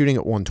 but I was shooting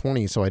at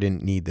 120, so I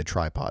didn't need the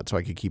tripod, so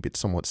I could keep it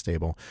somewhat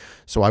stable.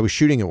 So I was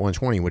shooting at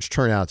 120, which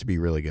turned out to be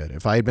really good.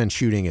 If I had been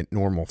shooting at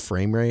normal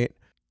frame rate,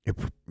 you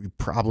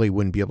probably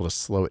wouldn't be able to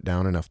slow it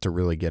down enough to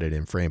really get it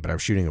in frame. But I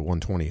was shooting at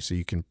 120, so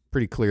you can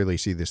pretty clearly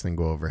see this thing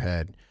go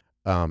overhead.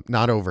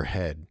 Not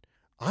overhead.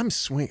 I'm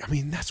swinging. I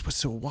mean, that's what's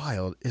so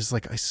wild is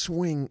like I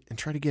swing and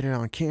try to get it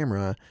on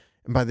camera.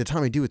 And by the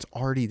time I do, it's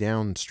already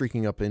down,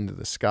 streaking up into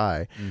the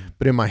sky.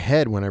 But in my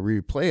head, when I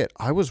replay it,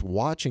 I was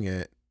watching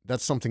it.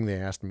 That's something they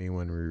asked me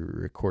when we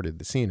recorded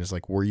the scene is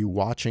like, were you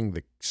watching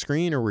the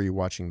screen or were you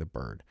watching the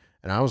bird?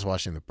 And I was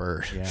watching the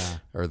bird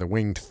or the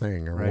winged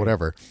thing or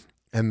whatever.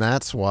 And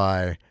that's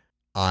why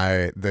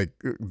for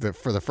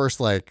the first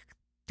like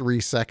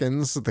 3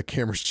 seconds, the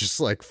camera's just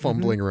like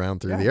fumbling around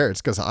through the air.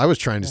 It's because I was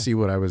trying to see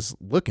what I was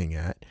looking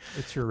at.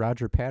 It's your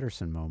Roger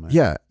Patterson moment.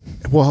 Yeah.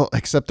 Well,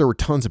 except there were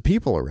tons of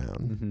people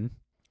around,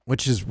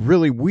 which is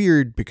really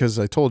weird because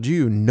I told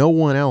you no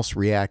one else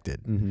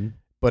reacted,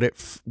 but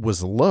it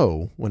was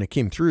low when it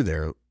came through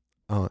there.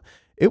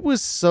 It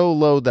was so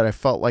low that I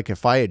felt like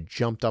if I had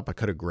jumped up, I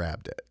could have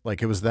grabbed it.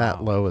 Like it was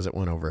that low as it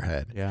went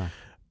overhead. Yeah.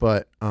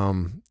 But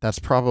that's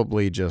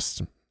probably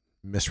just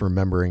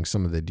misremembering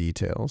some of the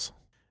details.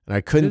 And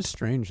I couldn't. It is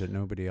strange that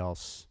no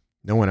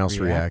one else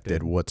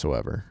reacted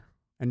whatsoever.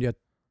 And yet,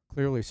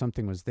 clearly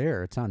something was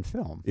there. It's on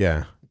film.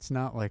 Yeah. It's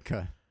not like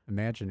a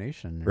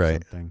imagination or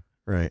something.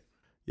 Right.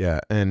 Yeah.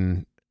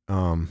 And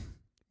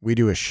we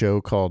do a show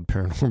called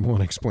Paranormal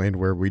Unexplained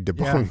where we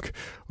debunk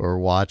or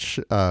watch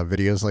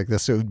videos like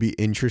this. So it would be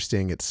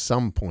interesting at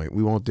some point.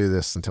 We won't do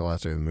this until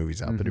after the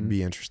movie's out, but it'd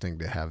be interesting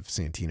to have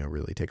Santino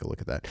really take a look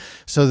at that.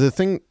 So the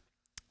thing,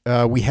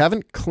 we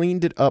haven't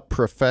cleaned it up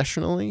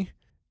professionally.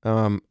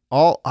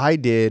 All I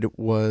did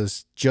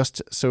was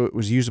just so it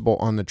was usable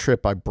on the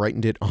trip. I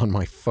brightened it on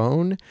my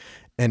phone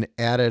and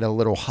added a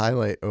little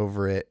highlight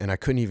over it. And I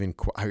couldn't even,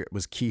 I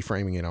was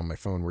keyframing it on my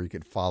phone where you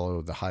could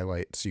follow the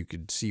highlight so you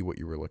could see what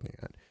you were looking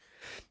at.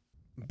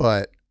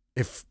 But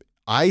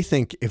I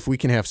think if we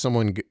can have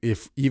someone,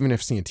 even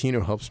if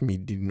Santino helps me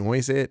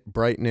denoise it,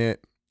 brighten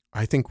it,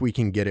 I think we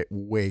can get it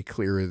way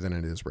clearer than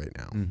it is right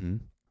now.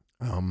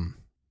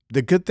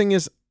 The good thing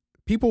is,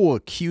 people will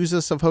accuse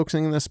us of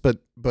hoaxing this, but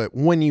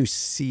when you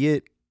see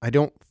it I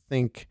don't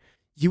think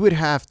you would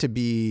have to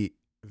be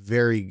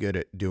very good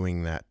at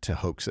doing that to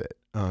hoax it.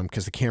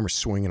 Because the camera's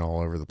swinging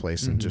all over the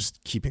place and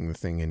just keeping the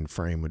thing in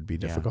frame would be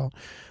difficult.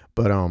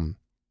 But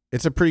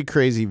it's a pretty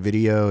crazy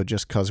video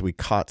just because we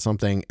caught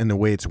something and the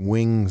way its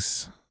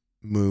wings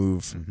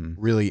move,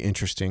 really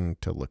interesting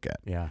to look at.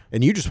 Yeah.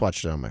 And you just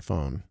watched it on my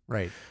phone.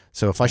 Right.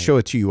 So if I show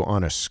it to you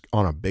on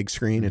a big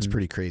screen, it's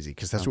pretty crazy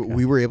because that's what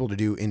we were able to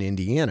do in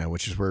Indiana,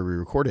 which is where we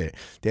recorded it.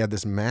 They had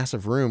this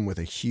massive room with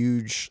a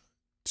huge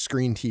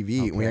screen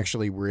TV, and we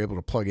actually were able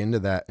to plug into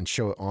that and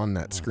show it on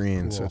that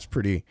screen. Cool. So it's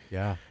pretty...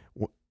 Yeah.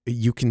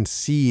 You can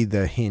see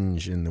the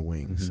hinge in the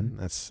wings. And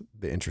that's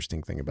the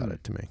interesting thing about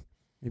it to me.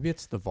 Maybe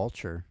it's the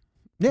vulture.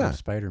 Yeah.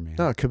 Spider-Man.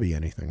 No, it could be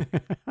anything.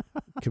 It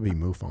could be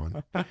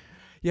MUFON.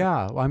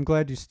 Yeah. Well, I'm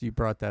glad you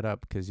brought that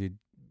up because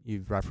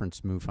you've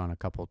referenced MUFON a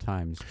couple of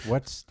times.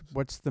 What's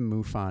the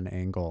MUFON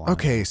angle on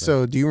Okay. it?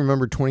 So do you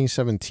remember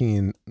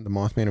 2017, the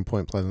Mothman in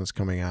Point Pleasant's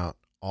coming out?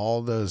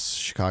 All those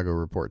Chicago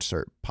reports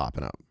start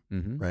popping up,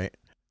 right?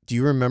 Do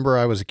you remember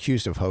I was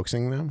accused of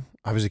hoaxing them?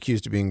 I was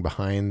accused of being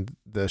behind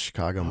the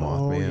Chicago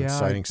Mothman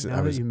sightings. Now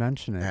I was that you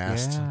mention it,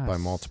 asked by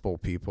multiple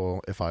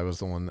people if I was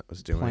the one that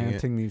was doing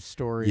planting these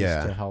stories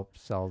to help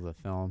sell the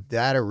film.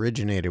 That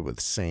originated with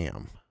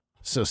Sam.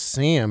 So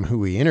Sam, who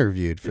we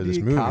interviewed for this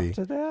movie. Cop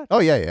to that? Oh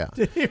yeah.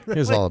 Did he really? He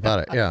was all about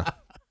it.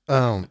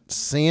 Yeah.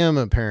 Sam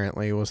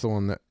apparently was the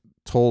one that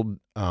told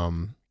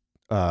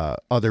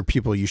other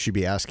people you should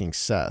be asking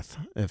Seth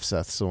if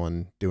Seth's the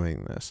one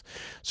doing this.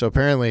 So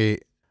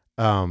apparently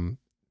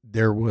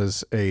there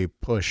was a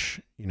push,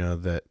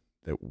 that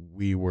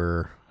we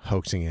were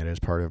hoaxing it as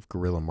part of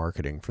guerrilla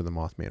marketing for the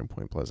Mothman in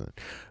Point Pleasant.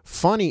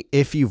 Funny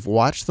if you've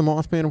watched the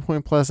Mothman in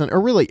Point Pleasant or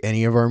really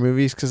any of our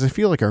movies, because I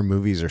feel like our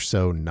movies are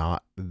so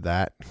not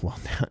that, well,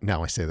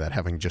 now I say that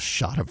having just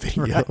shot a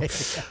video.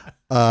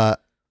 Right.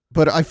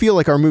 But I feel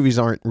like our movies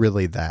aren't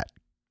really that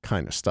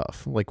kind of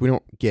stuff. Like we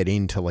don't get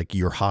into like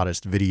your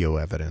hottest video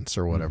evidence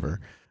or whatever.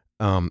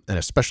 And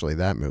especially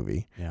that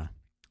movie. Yeah.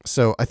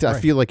 So I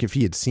feel like if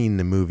he had seen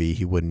the movie,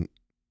 he wouldn't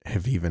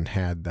have even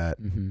had that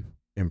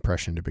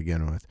impression to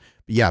begin with.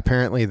 But yeah,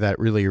 apparently that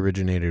really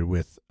originated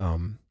with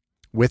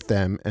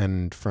them,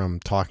 and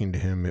from talking to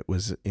him, it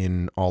was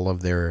in all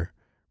of their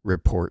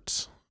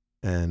reports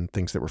and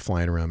things that were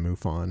flying around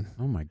MUFON.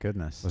 Oh my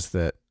goodness! Was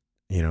that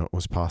it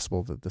was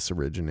possible that this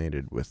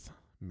originated with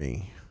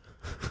me?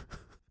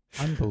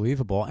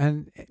 Unbelievable.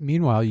 And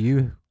meanwhile,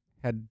 you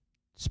had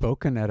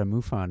spoken at a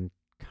MUFON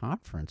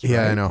conference, right?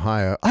 Yeah, in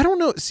Ohio. I don't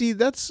know. See,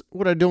 that's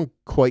what I don't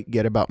quite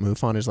get about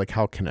MUFON is like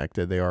how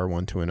connected they are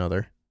one to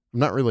another. I'm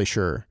not really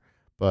sure,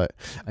 but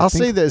I'll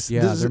say this.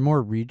 Yeah, they're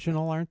more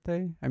regional, aren't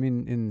they? I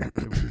mean, in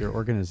their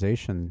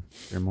organization,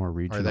 they're more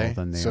regional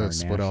than they are so it's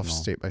split national. off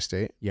state by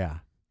state? Yeah.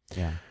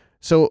 Yeah.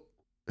 So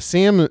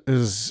Sam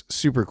is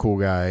super cool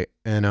guy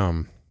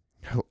and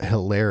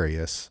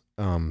hilarious.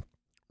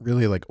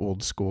 Really like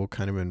old school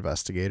kind of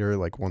investigator,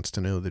 like wants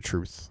to know the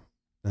truth.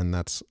 And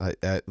that's,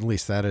 at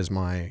least that is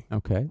my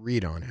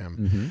read on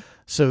him.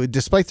 So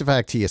despite the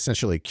fact he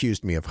essentially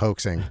accused me of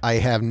hoaxing, I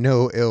have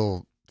no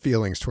ill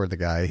feelings toward the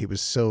guy. He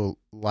was so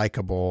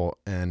likable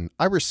and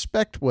I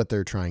respect what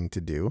they're trying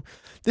to do.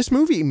 This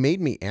movie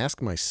made me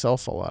ask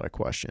myself a lot of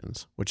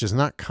questions, which is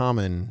not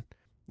common.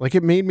 Like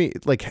it made me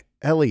like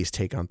Ellie's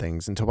take on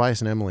things and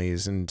Tobias and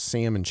Emily's and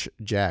Sam and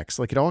Jack's,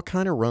 like it all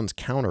kind of runs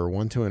counter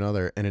one to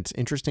another. And it's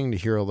interesting to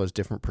hear all those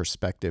different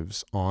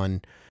perspectives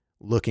on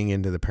looking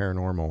into the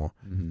paranormal,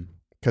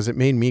 because it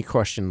made me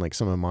question like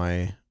some of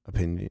my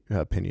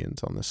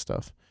opinions on this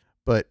stuff.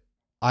 But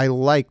I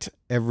liked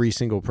every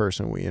single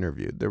person we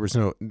interviewed. There was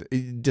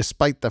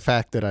despite the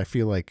fact that I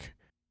feel like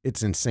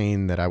it's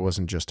insane that I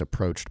wasn't just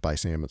approached by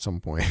Sam at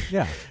some point.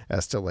 Yeah.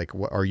 As to like,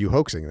 what, are you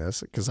hoaxing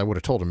this? Because I would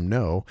have told him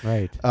no.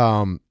 Right.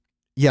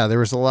 Yeah, there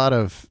was a lot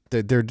of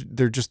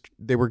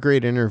they were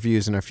great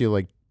interviews, and I feel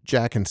like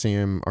Jack and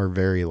Sam are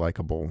very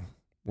likable.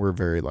 We're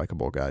very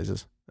likable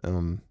guys.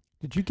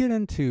 Did you get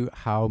into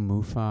how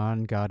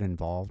MUFON got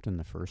involved in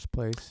the first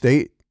place?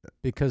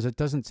 Because it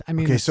doesn't, I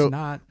mean, it's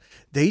not.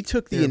 They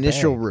took the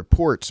initial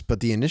reports, but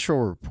the initial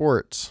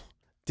reports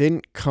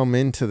didn't come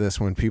into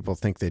this when people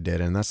think they did.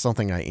 And that's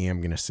something I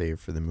am going to save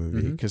for the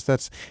movie, because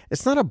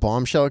it's not a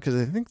bombshell,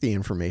 because I think the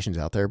information's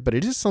out there, but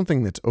it is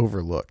something that's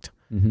overlooked.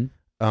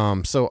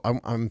 So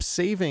I'm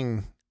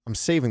saving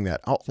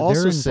that. I'll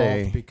also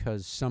say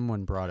because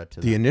someone brought it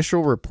to them. The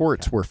initial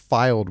reports were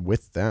filed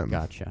with them.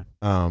 Gotcha.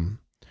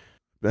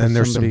 And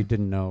there's somebody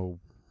didn't know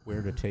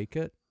where to take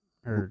it,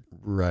 or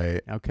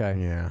right. Okay.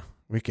 Yeah,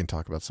 we can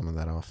talk about some of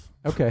that off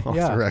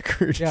the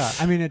record. Yeah,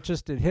 I mean, it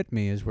hit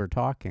me as we're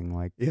talking.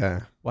 Like,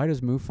 why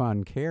does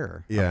MUFON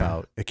care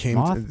about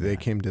Mothman? They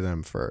came to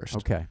them first.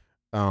 Okay.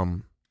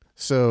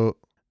 So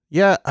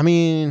yeah, I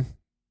mean,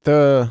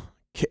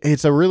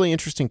 it's a really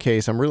interesting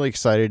case. I'm really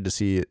excited to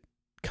see it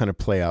kind of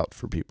play out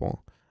for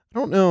people. I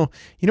don't know,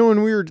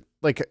 when we were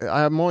like,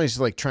 I'm always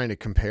like trying to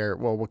compare.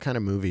 Well, what kind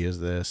of movie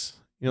is this?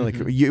 Like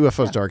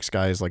UFO's Dark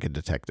Sky is like a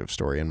detective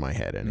story in my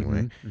head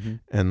anyway.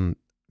 And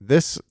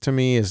this to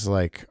me is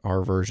like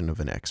our version of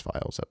an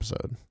X-Files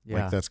episode.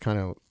 Yeah. Like that's kind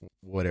of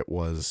what it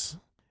was.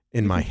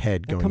 in my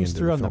head It going comes into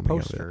through the on the filming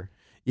of it. poster,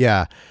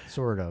 Yeah.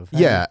 sort of.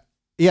 Yeah.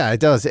 Yeah, it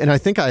does. And I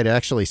think I'd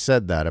actually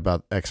said that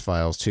about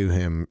X-Files to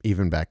him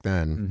even back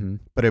then. Mm-hmm.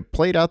 But it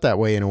played out that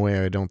way in a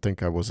way I don't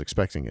think I was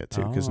expecting it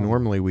to. Because Oh.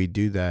 normally we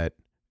do that.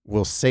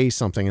 We'll say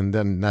something and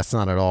then that's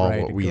not at all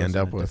Right, what it we goes end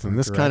in up a with. different And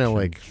this kind of direction,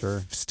 like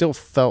sure. still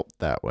felt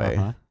that way.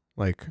 Uh-huh.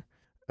 Like,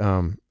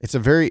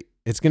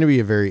 it's going to be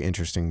a very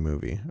interesting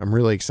movie. I'm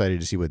really excited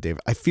to see what Dave,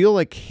 I feel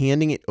like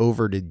handing it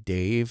over to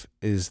Dave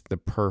is the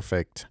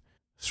perfect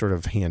sort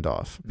of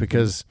handoff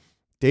because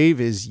Dave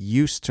is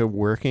used to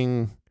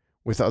working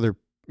with other,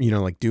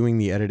 like doing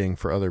the editing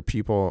for other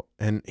people,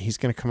 and he's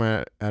going to come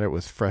at it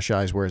with fresh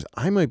eyes. Whereas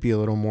I might be a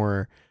little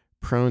more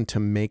prone to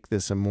make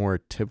this a more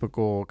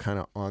typical kind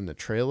of on the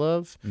trail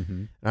of,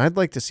 and I'd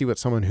like to see what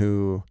someone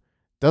who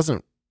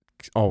doesn't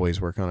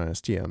always work on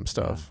STM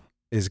stuff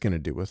is going to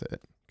do with it.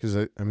 Because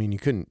I mean, you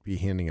couldn't be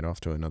handing it off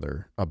to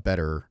a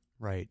better,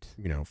 Right.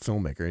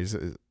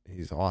 filmmaker.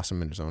 He's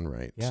awesome in his own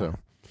right. Yeah. So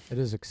It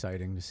is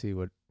exciting to see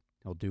what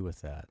he'll do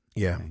with that.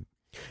 yeah, I think.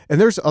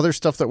 and there's other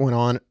stuff that went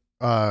on.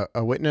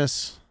 A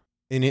witness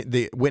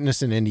the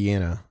witness in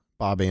Indiana,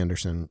 Bob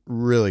Anderson,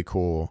 really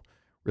cool,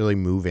 really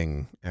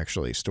moving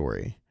actually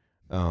story.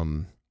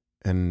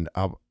 And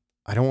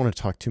I don't want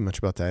to talk too much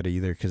about that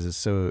either because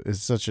it's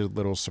such a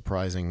little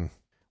surprising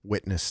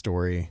witness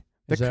story.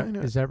 Is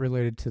that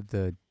related to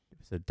the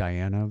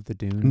Diana of the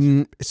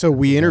Dunes? So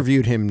we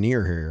interviewed him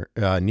near her,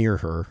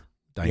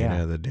 Diana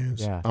Yeah. of the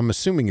Dunes. Yeah. I'm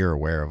assuming you're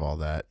aware of all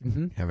that,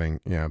 Mm-hmm.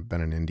 having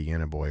been an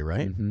Indiana boy,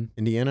 right? Mm-hmm.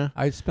 Indiana.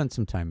 I spent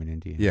some time in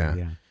Indiana. Yeah.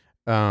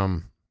 Yeah.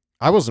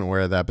 I wasn't aware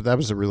of that, but that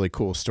was a really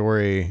cool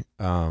story,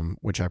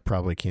 which I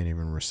probably can't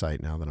even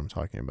recite now that I'm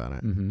talking about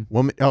it. Mm-hmm.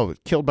 Woman,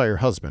 killed by her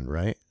husband,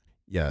 right?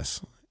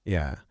 Yes.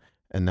 Yeah.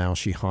 And now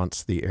she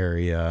haunts the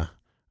area,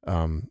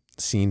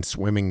 seen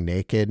swimming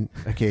naked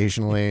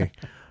occasionally.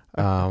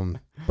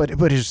 But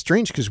it's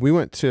strange because we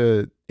went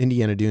to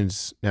Indiana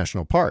Dunes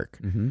National Park,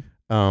 Mm-hmm.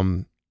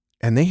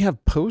 and they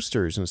have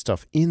posters and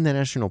stuff in the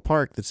national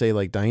park that say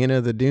like Diana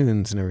of the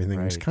Dunes and everything.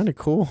 It's Right. kind of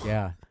cool.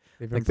 Yeah.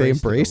 Like they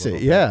embrace it. a little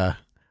bit.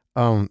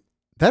 Yeah.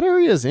 That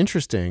area is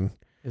interesting.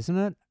 Isn't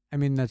it? I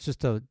mean, that's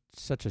just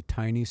such a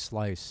tiny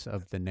slice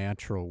of the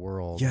natural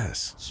world.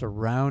 Yes.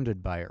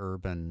 Surrounded by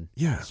urban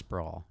Yeah.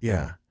 sprawl.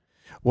 Yeah.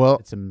 Well,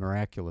 It's a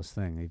miraculous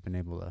thing. They've been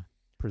able to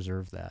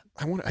preserve that.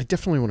 I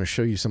definitely want to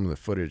show you some of the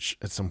footage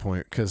at some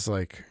point because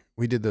like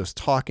we did those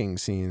talking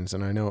scenes,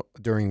 and I know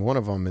during one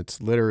of them,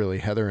 it's literally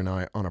Heather and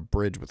I on a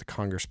bridge with the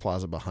Congress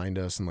Plaza behind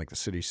us and like the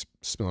city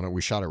spilling out.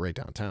 We shot it right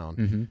downtown.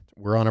 Mm-hmm.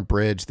 We're on a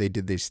bridge. They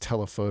did these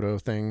telephoto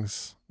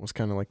things. Was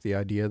kind of like the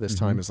idea this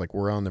time is like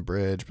we're on the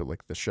bridge, but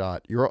like the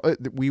shot.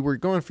 We were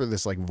going for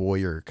this like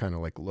voyeur kind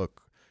of like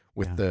look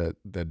with the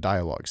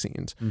dialogue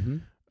scenes.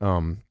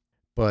 Mm-hmm.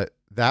 But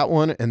that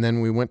one, and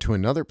then we went to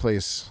another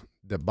place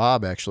that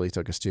Bob actually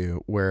took us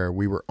to where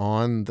we were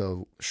on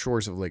the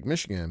shores of Lake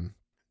Michigan,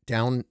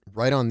 down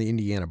right on the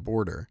Indiana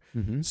border.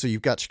 Mm-hmm. So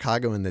you've got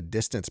Chicago in the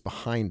distance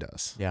behind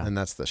us. Yeah. And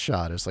that's the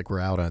shot. It's like we're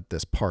out at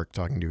this park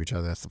talking to each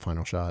other. That's the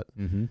final shot.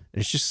 Mm-hmm. And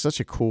it's just such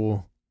a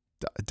cool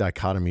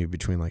dichotomy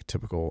between like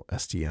typical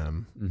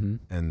STM Mm-hmm.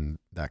 and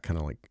that kind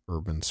of like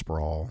urban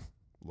sprawl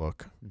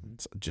look. Mm-hmm.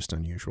 It's just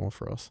unusual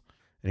for us.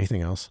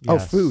 Anything else?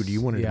 Yes. Oh, food. You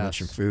wanted to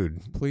mention Yes.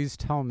 food. Please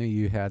tell me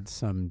you had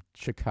some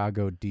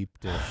Chicago deep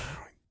dish.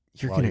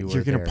 You're while gonna you were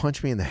you're gonna there.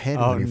 punch me in the head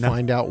Oh, when you no.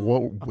 find out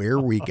where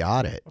we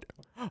got it.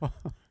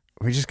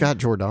 We just got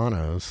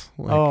Giordano's.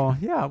 Like, Oh,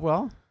 yeah.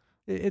 Well,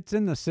 it's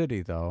in the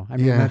city, though. I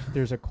mean, Yeah.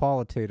 there's a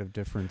qualitative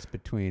difference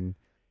between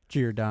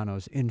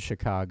Giordano's in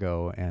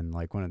Chicago and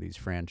like one of these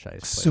franchise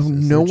places. So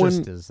no It one-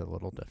 just is a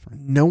little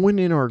different. no one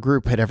in our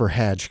group had ever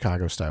had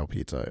Chicago style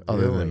pizza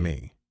other Really? than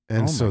me,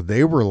 and Oh so my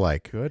they were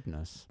like,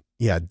 Goodness.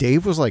 yeah.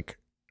 Dave was like,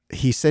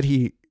 he said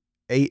he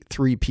ate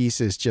 3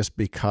 pieces just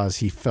because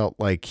he felt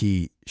like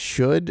he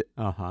should,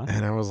 Uh-huh.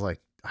 and I was like,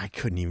 I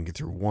couldn't even get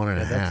through one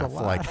and a That's a half.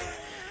 lot. Like,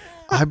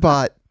 I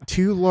bought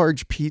 2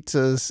 large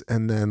pizzas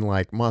and then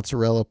like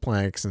mozzarella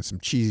planks and some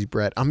cheesy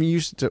bread. I'm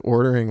used to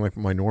ordering like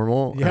my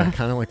normal. And I Yeah.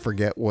 kind of like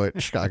forget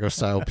what Chicago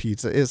style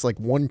pizza is. Like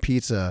one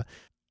pizza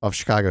of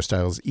Chicago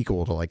style is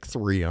equal to like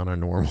 3 on a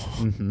normal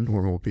Mhm.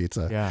 normal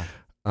pizza. Yeah.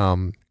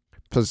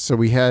 So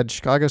we had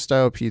Chicago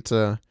style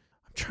pizza.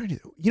 I'm trying to,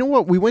 you know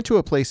what? We went to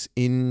a place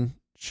in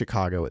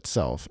Chicago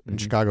itself, in Mhm.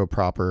 Chicago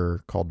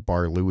proper, called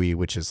Bar Louie,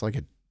 which is like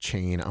a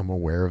chain. I'm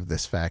aware of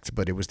this fact,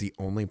 but it was the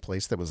only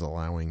place that was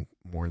allowing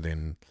more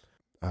than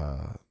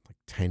like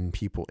 10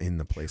 people in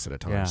the place at a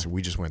time. Yeah. So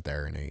we just went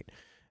there and ate,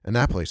 and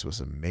that place was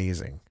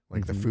amazing.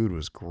 Like the Mhm. food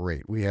was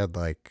great. We had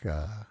like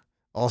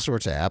all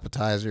sorts of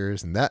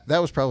appetizers, and that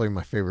was probably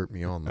my favorite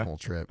meal on the whole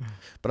trip.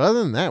 But other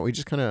than that, we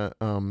just kind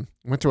of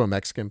went to a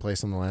Mexican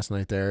place on the last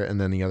night there, and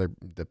then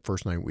the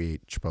first night we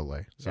ate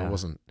Chipotle. So Yeah. it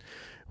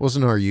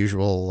wasn't our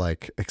usual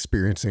like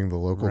experiencing the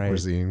local Right.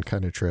 cuisine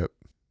kind of trip.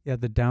 Yeah,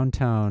 the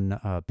downtown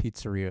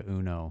Pizzeria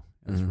Uno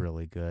is Mhm.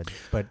 really good.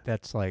 But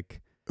that's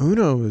like,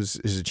 Uno is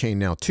a chain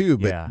now too,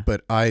 but Yeah.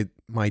 but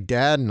my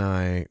dad and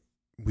I,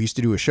 we used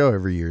to do a show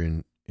every year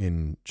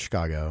in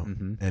Chicago,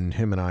 mhm. and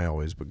him and I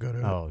always would go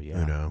to Oh,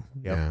 yeah. Uno.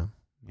 Yep. Yeah,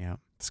 Yeah.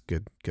 It's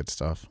good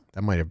stuff.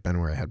 That might have been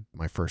where I had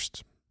my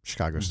first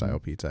Chicago-style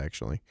pizza,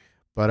 actually.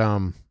 But,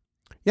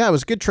 yeah, it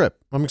was a good trip.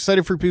 I'm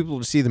excited for people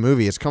to see the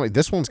movie. It's coming.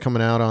 This one's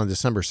coming out on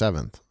December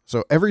 7th.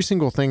 So every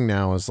single thing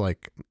now is,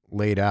 like,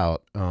 laid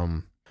out.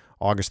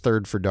 August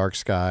 3rd for Dark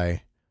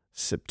Sky.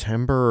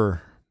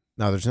 September...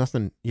 No, there's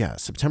nothing... Yeah,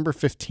 September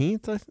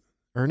 15th,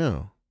 or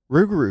no.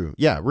 Rougarou.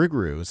 Yeah,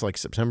 Rougarou is, like,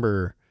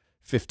 September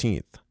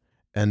 15th.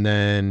 And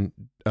then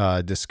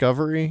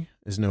Discovery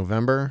is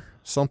November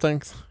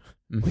something,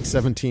 like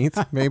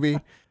 17th maybe.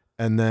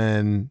 And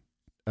then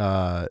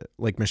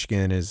Lake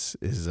Michigan is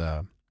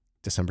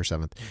December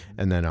 7th.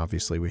 And then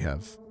obviously we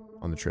have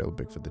On the Trail of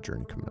Bigfoot, The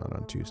Journey coming out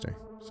on Tuesday.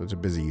 So it's a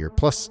busy year.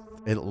 Plus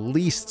at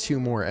least 2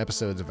 more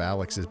episodes of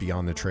Alex's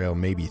Beyond the Trail,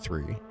 maybe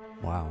 3.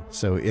 Wow.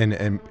 So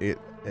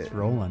it's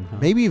rolling, huh?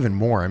 Maybe even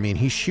more. I mean,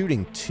 he's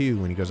shooting 2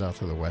 when he goes out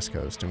to the West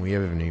Coast, and we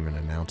haven't even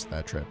announced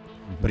that trip.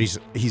 But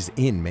he's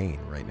in Maine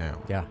right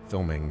now,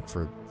 filming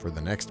for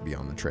the next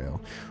Beyond the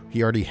Trail.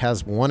 He already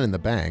has 1 in the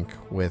bank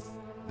with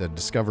the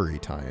Discovery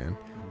tie-in,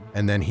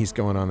 and then he's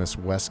going on this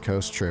West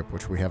Coast trip,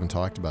 which we haven't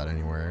talked about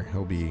anywhere.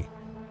 He'll be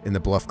in the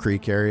Bluff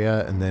Creek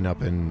area, and then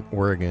up in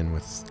Oregon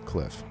with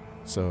Cliff.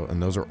 So,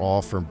 and those are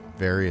all for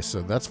various.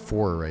 So that's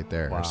 4 right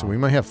there. Wow. So we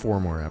might have 4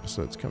 more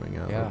episodes coming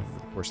out over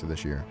the course of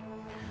this year.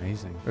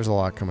 Amazing. There's a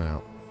lot coming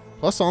out.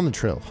 Plus, On the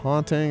Trail of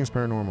Hauntings,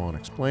 Paranormal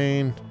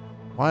Unexplained,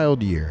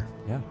 wild year.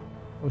 Yeah.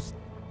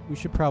 We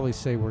should probably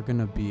say we're going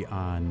to be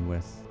on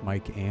with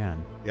Mike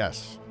Ann.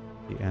 Yes.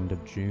 The end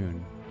of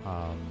June.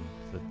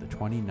 The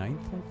 29th,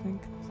 I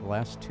think? It's the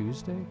last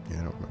Tuesday?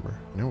 Yeah, I don't remember.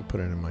 I know I put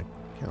it in my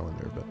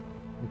calendar, but...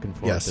 Looking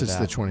forward yes, to it's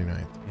that. the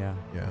 29th. Yeah.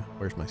 Yeah.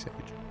 Where's my sage?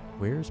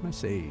 Where's my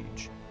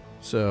sage?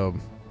 So,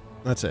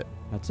 that's it.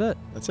 That's it.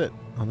 That's it.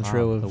 On the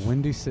Trail of the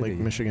Windy City. Lake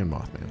Michigan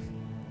Mothman.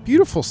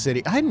 Beautiful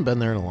city. I hadn't been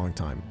there in a long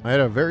time. I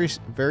had a very,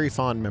 very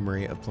fond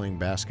memory of playing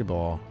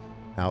basketball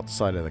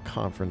outside of the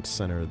conference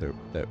center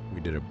that we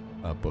did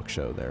a book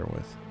show there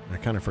with. I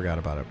kind of forgot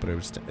about it, but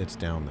it's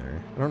down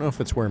there. I don't know if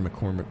it's where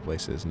McCormick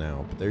Place is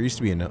now, but there used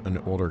to be an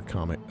older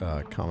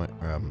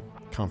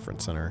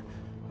conference center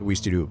that we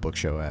used to do a book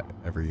show at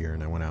every year,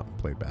 and I went out and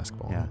played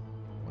basketball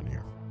one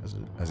year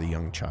as a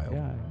young child.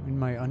 Yeah, in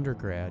my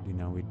undergrad,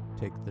 we'd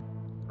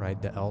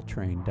ride the L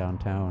train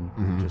downtown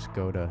and just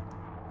go to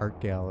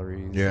art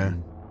galleries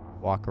and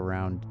walk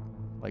around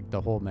like the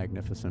whole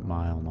Magnificent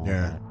Mile and all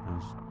that. It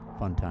was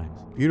fun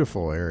times.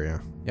 Beautiful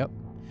area. Yep.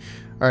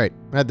 All right,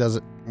 that does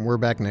it. We're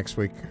back next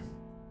week.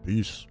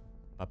 Peace.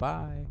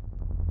 Bye-bye.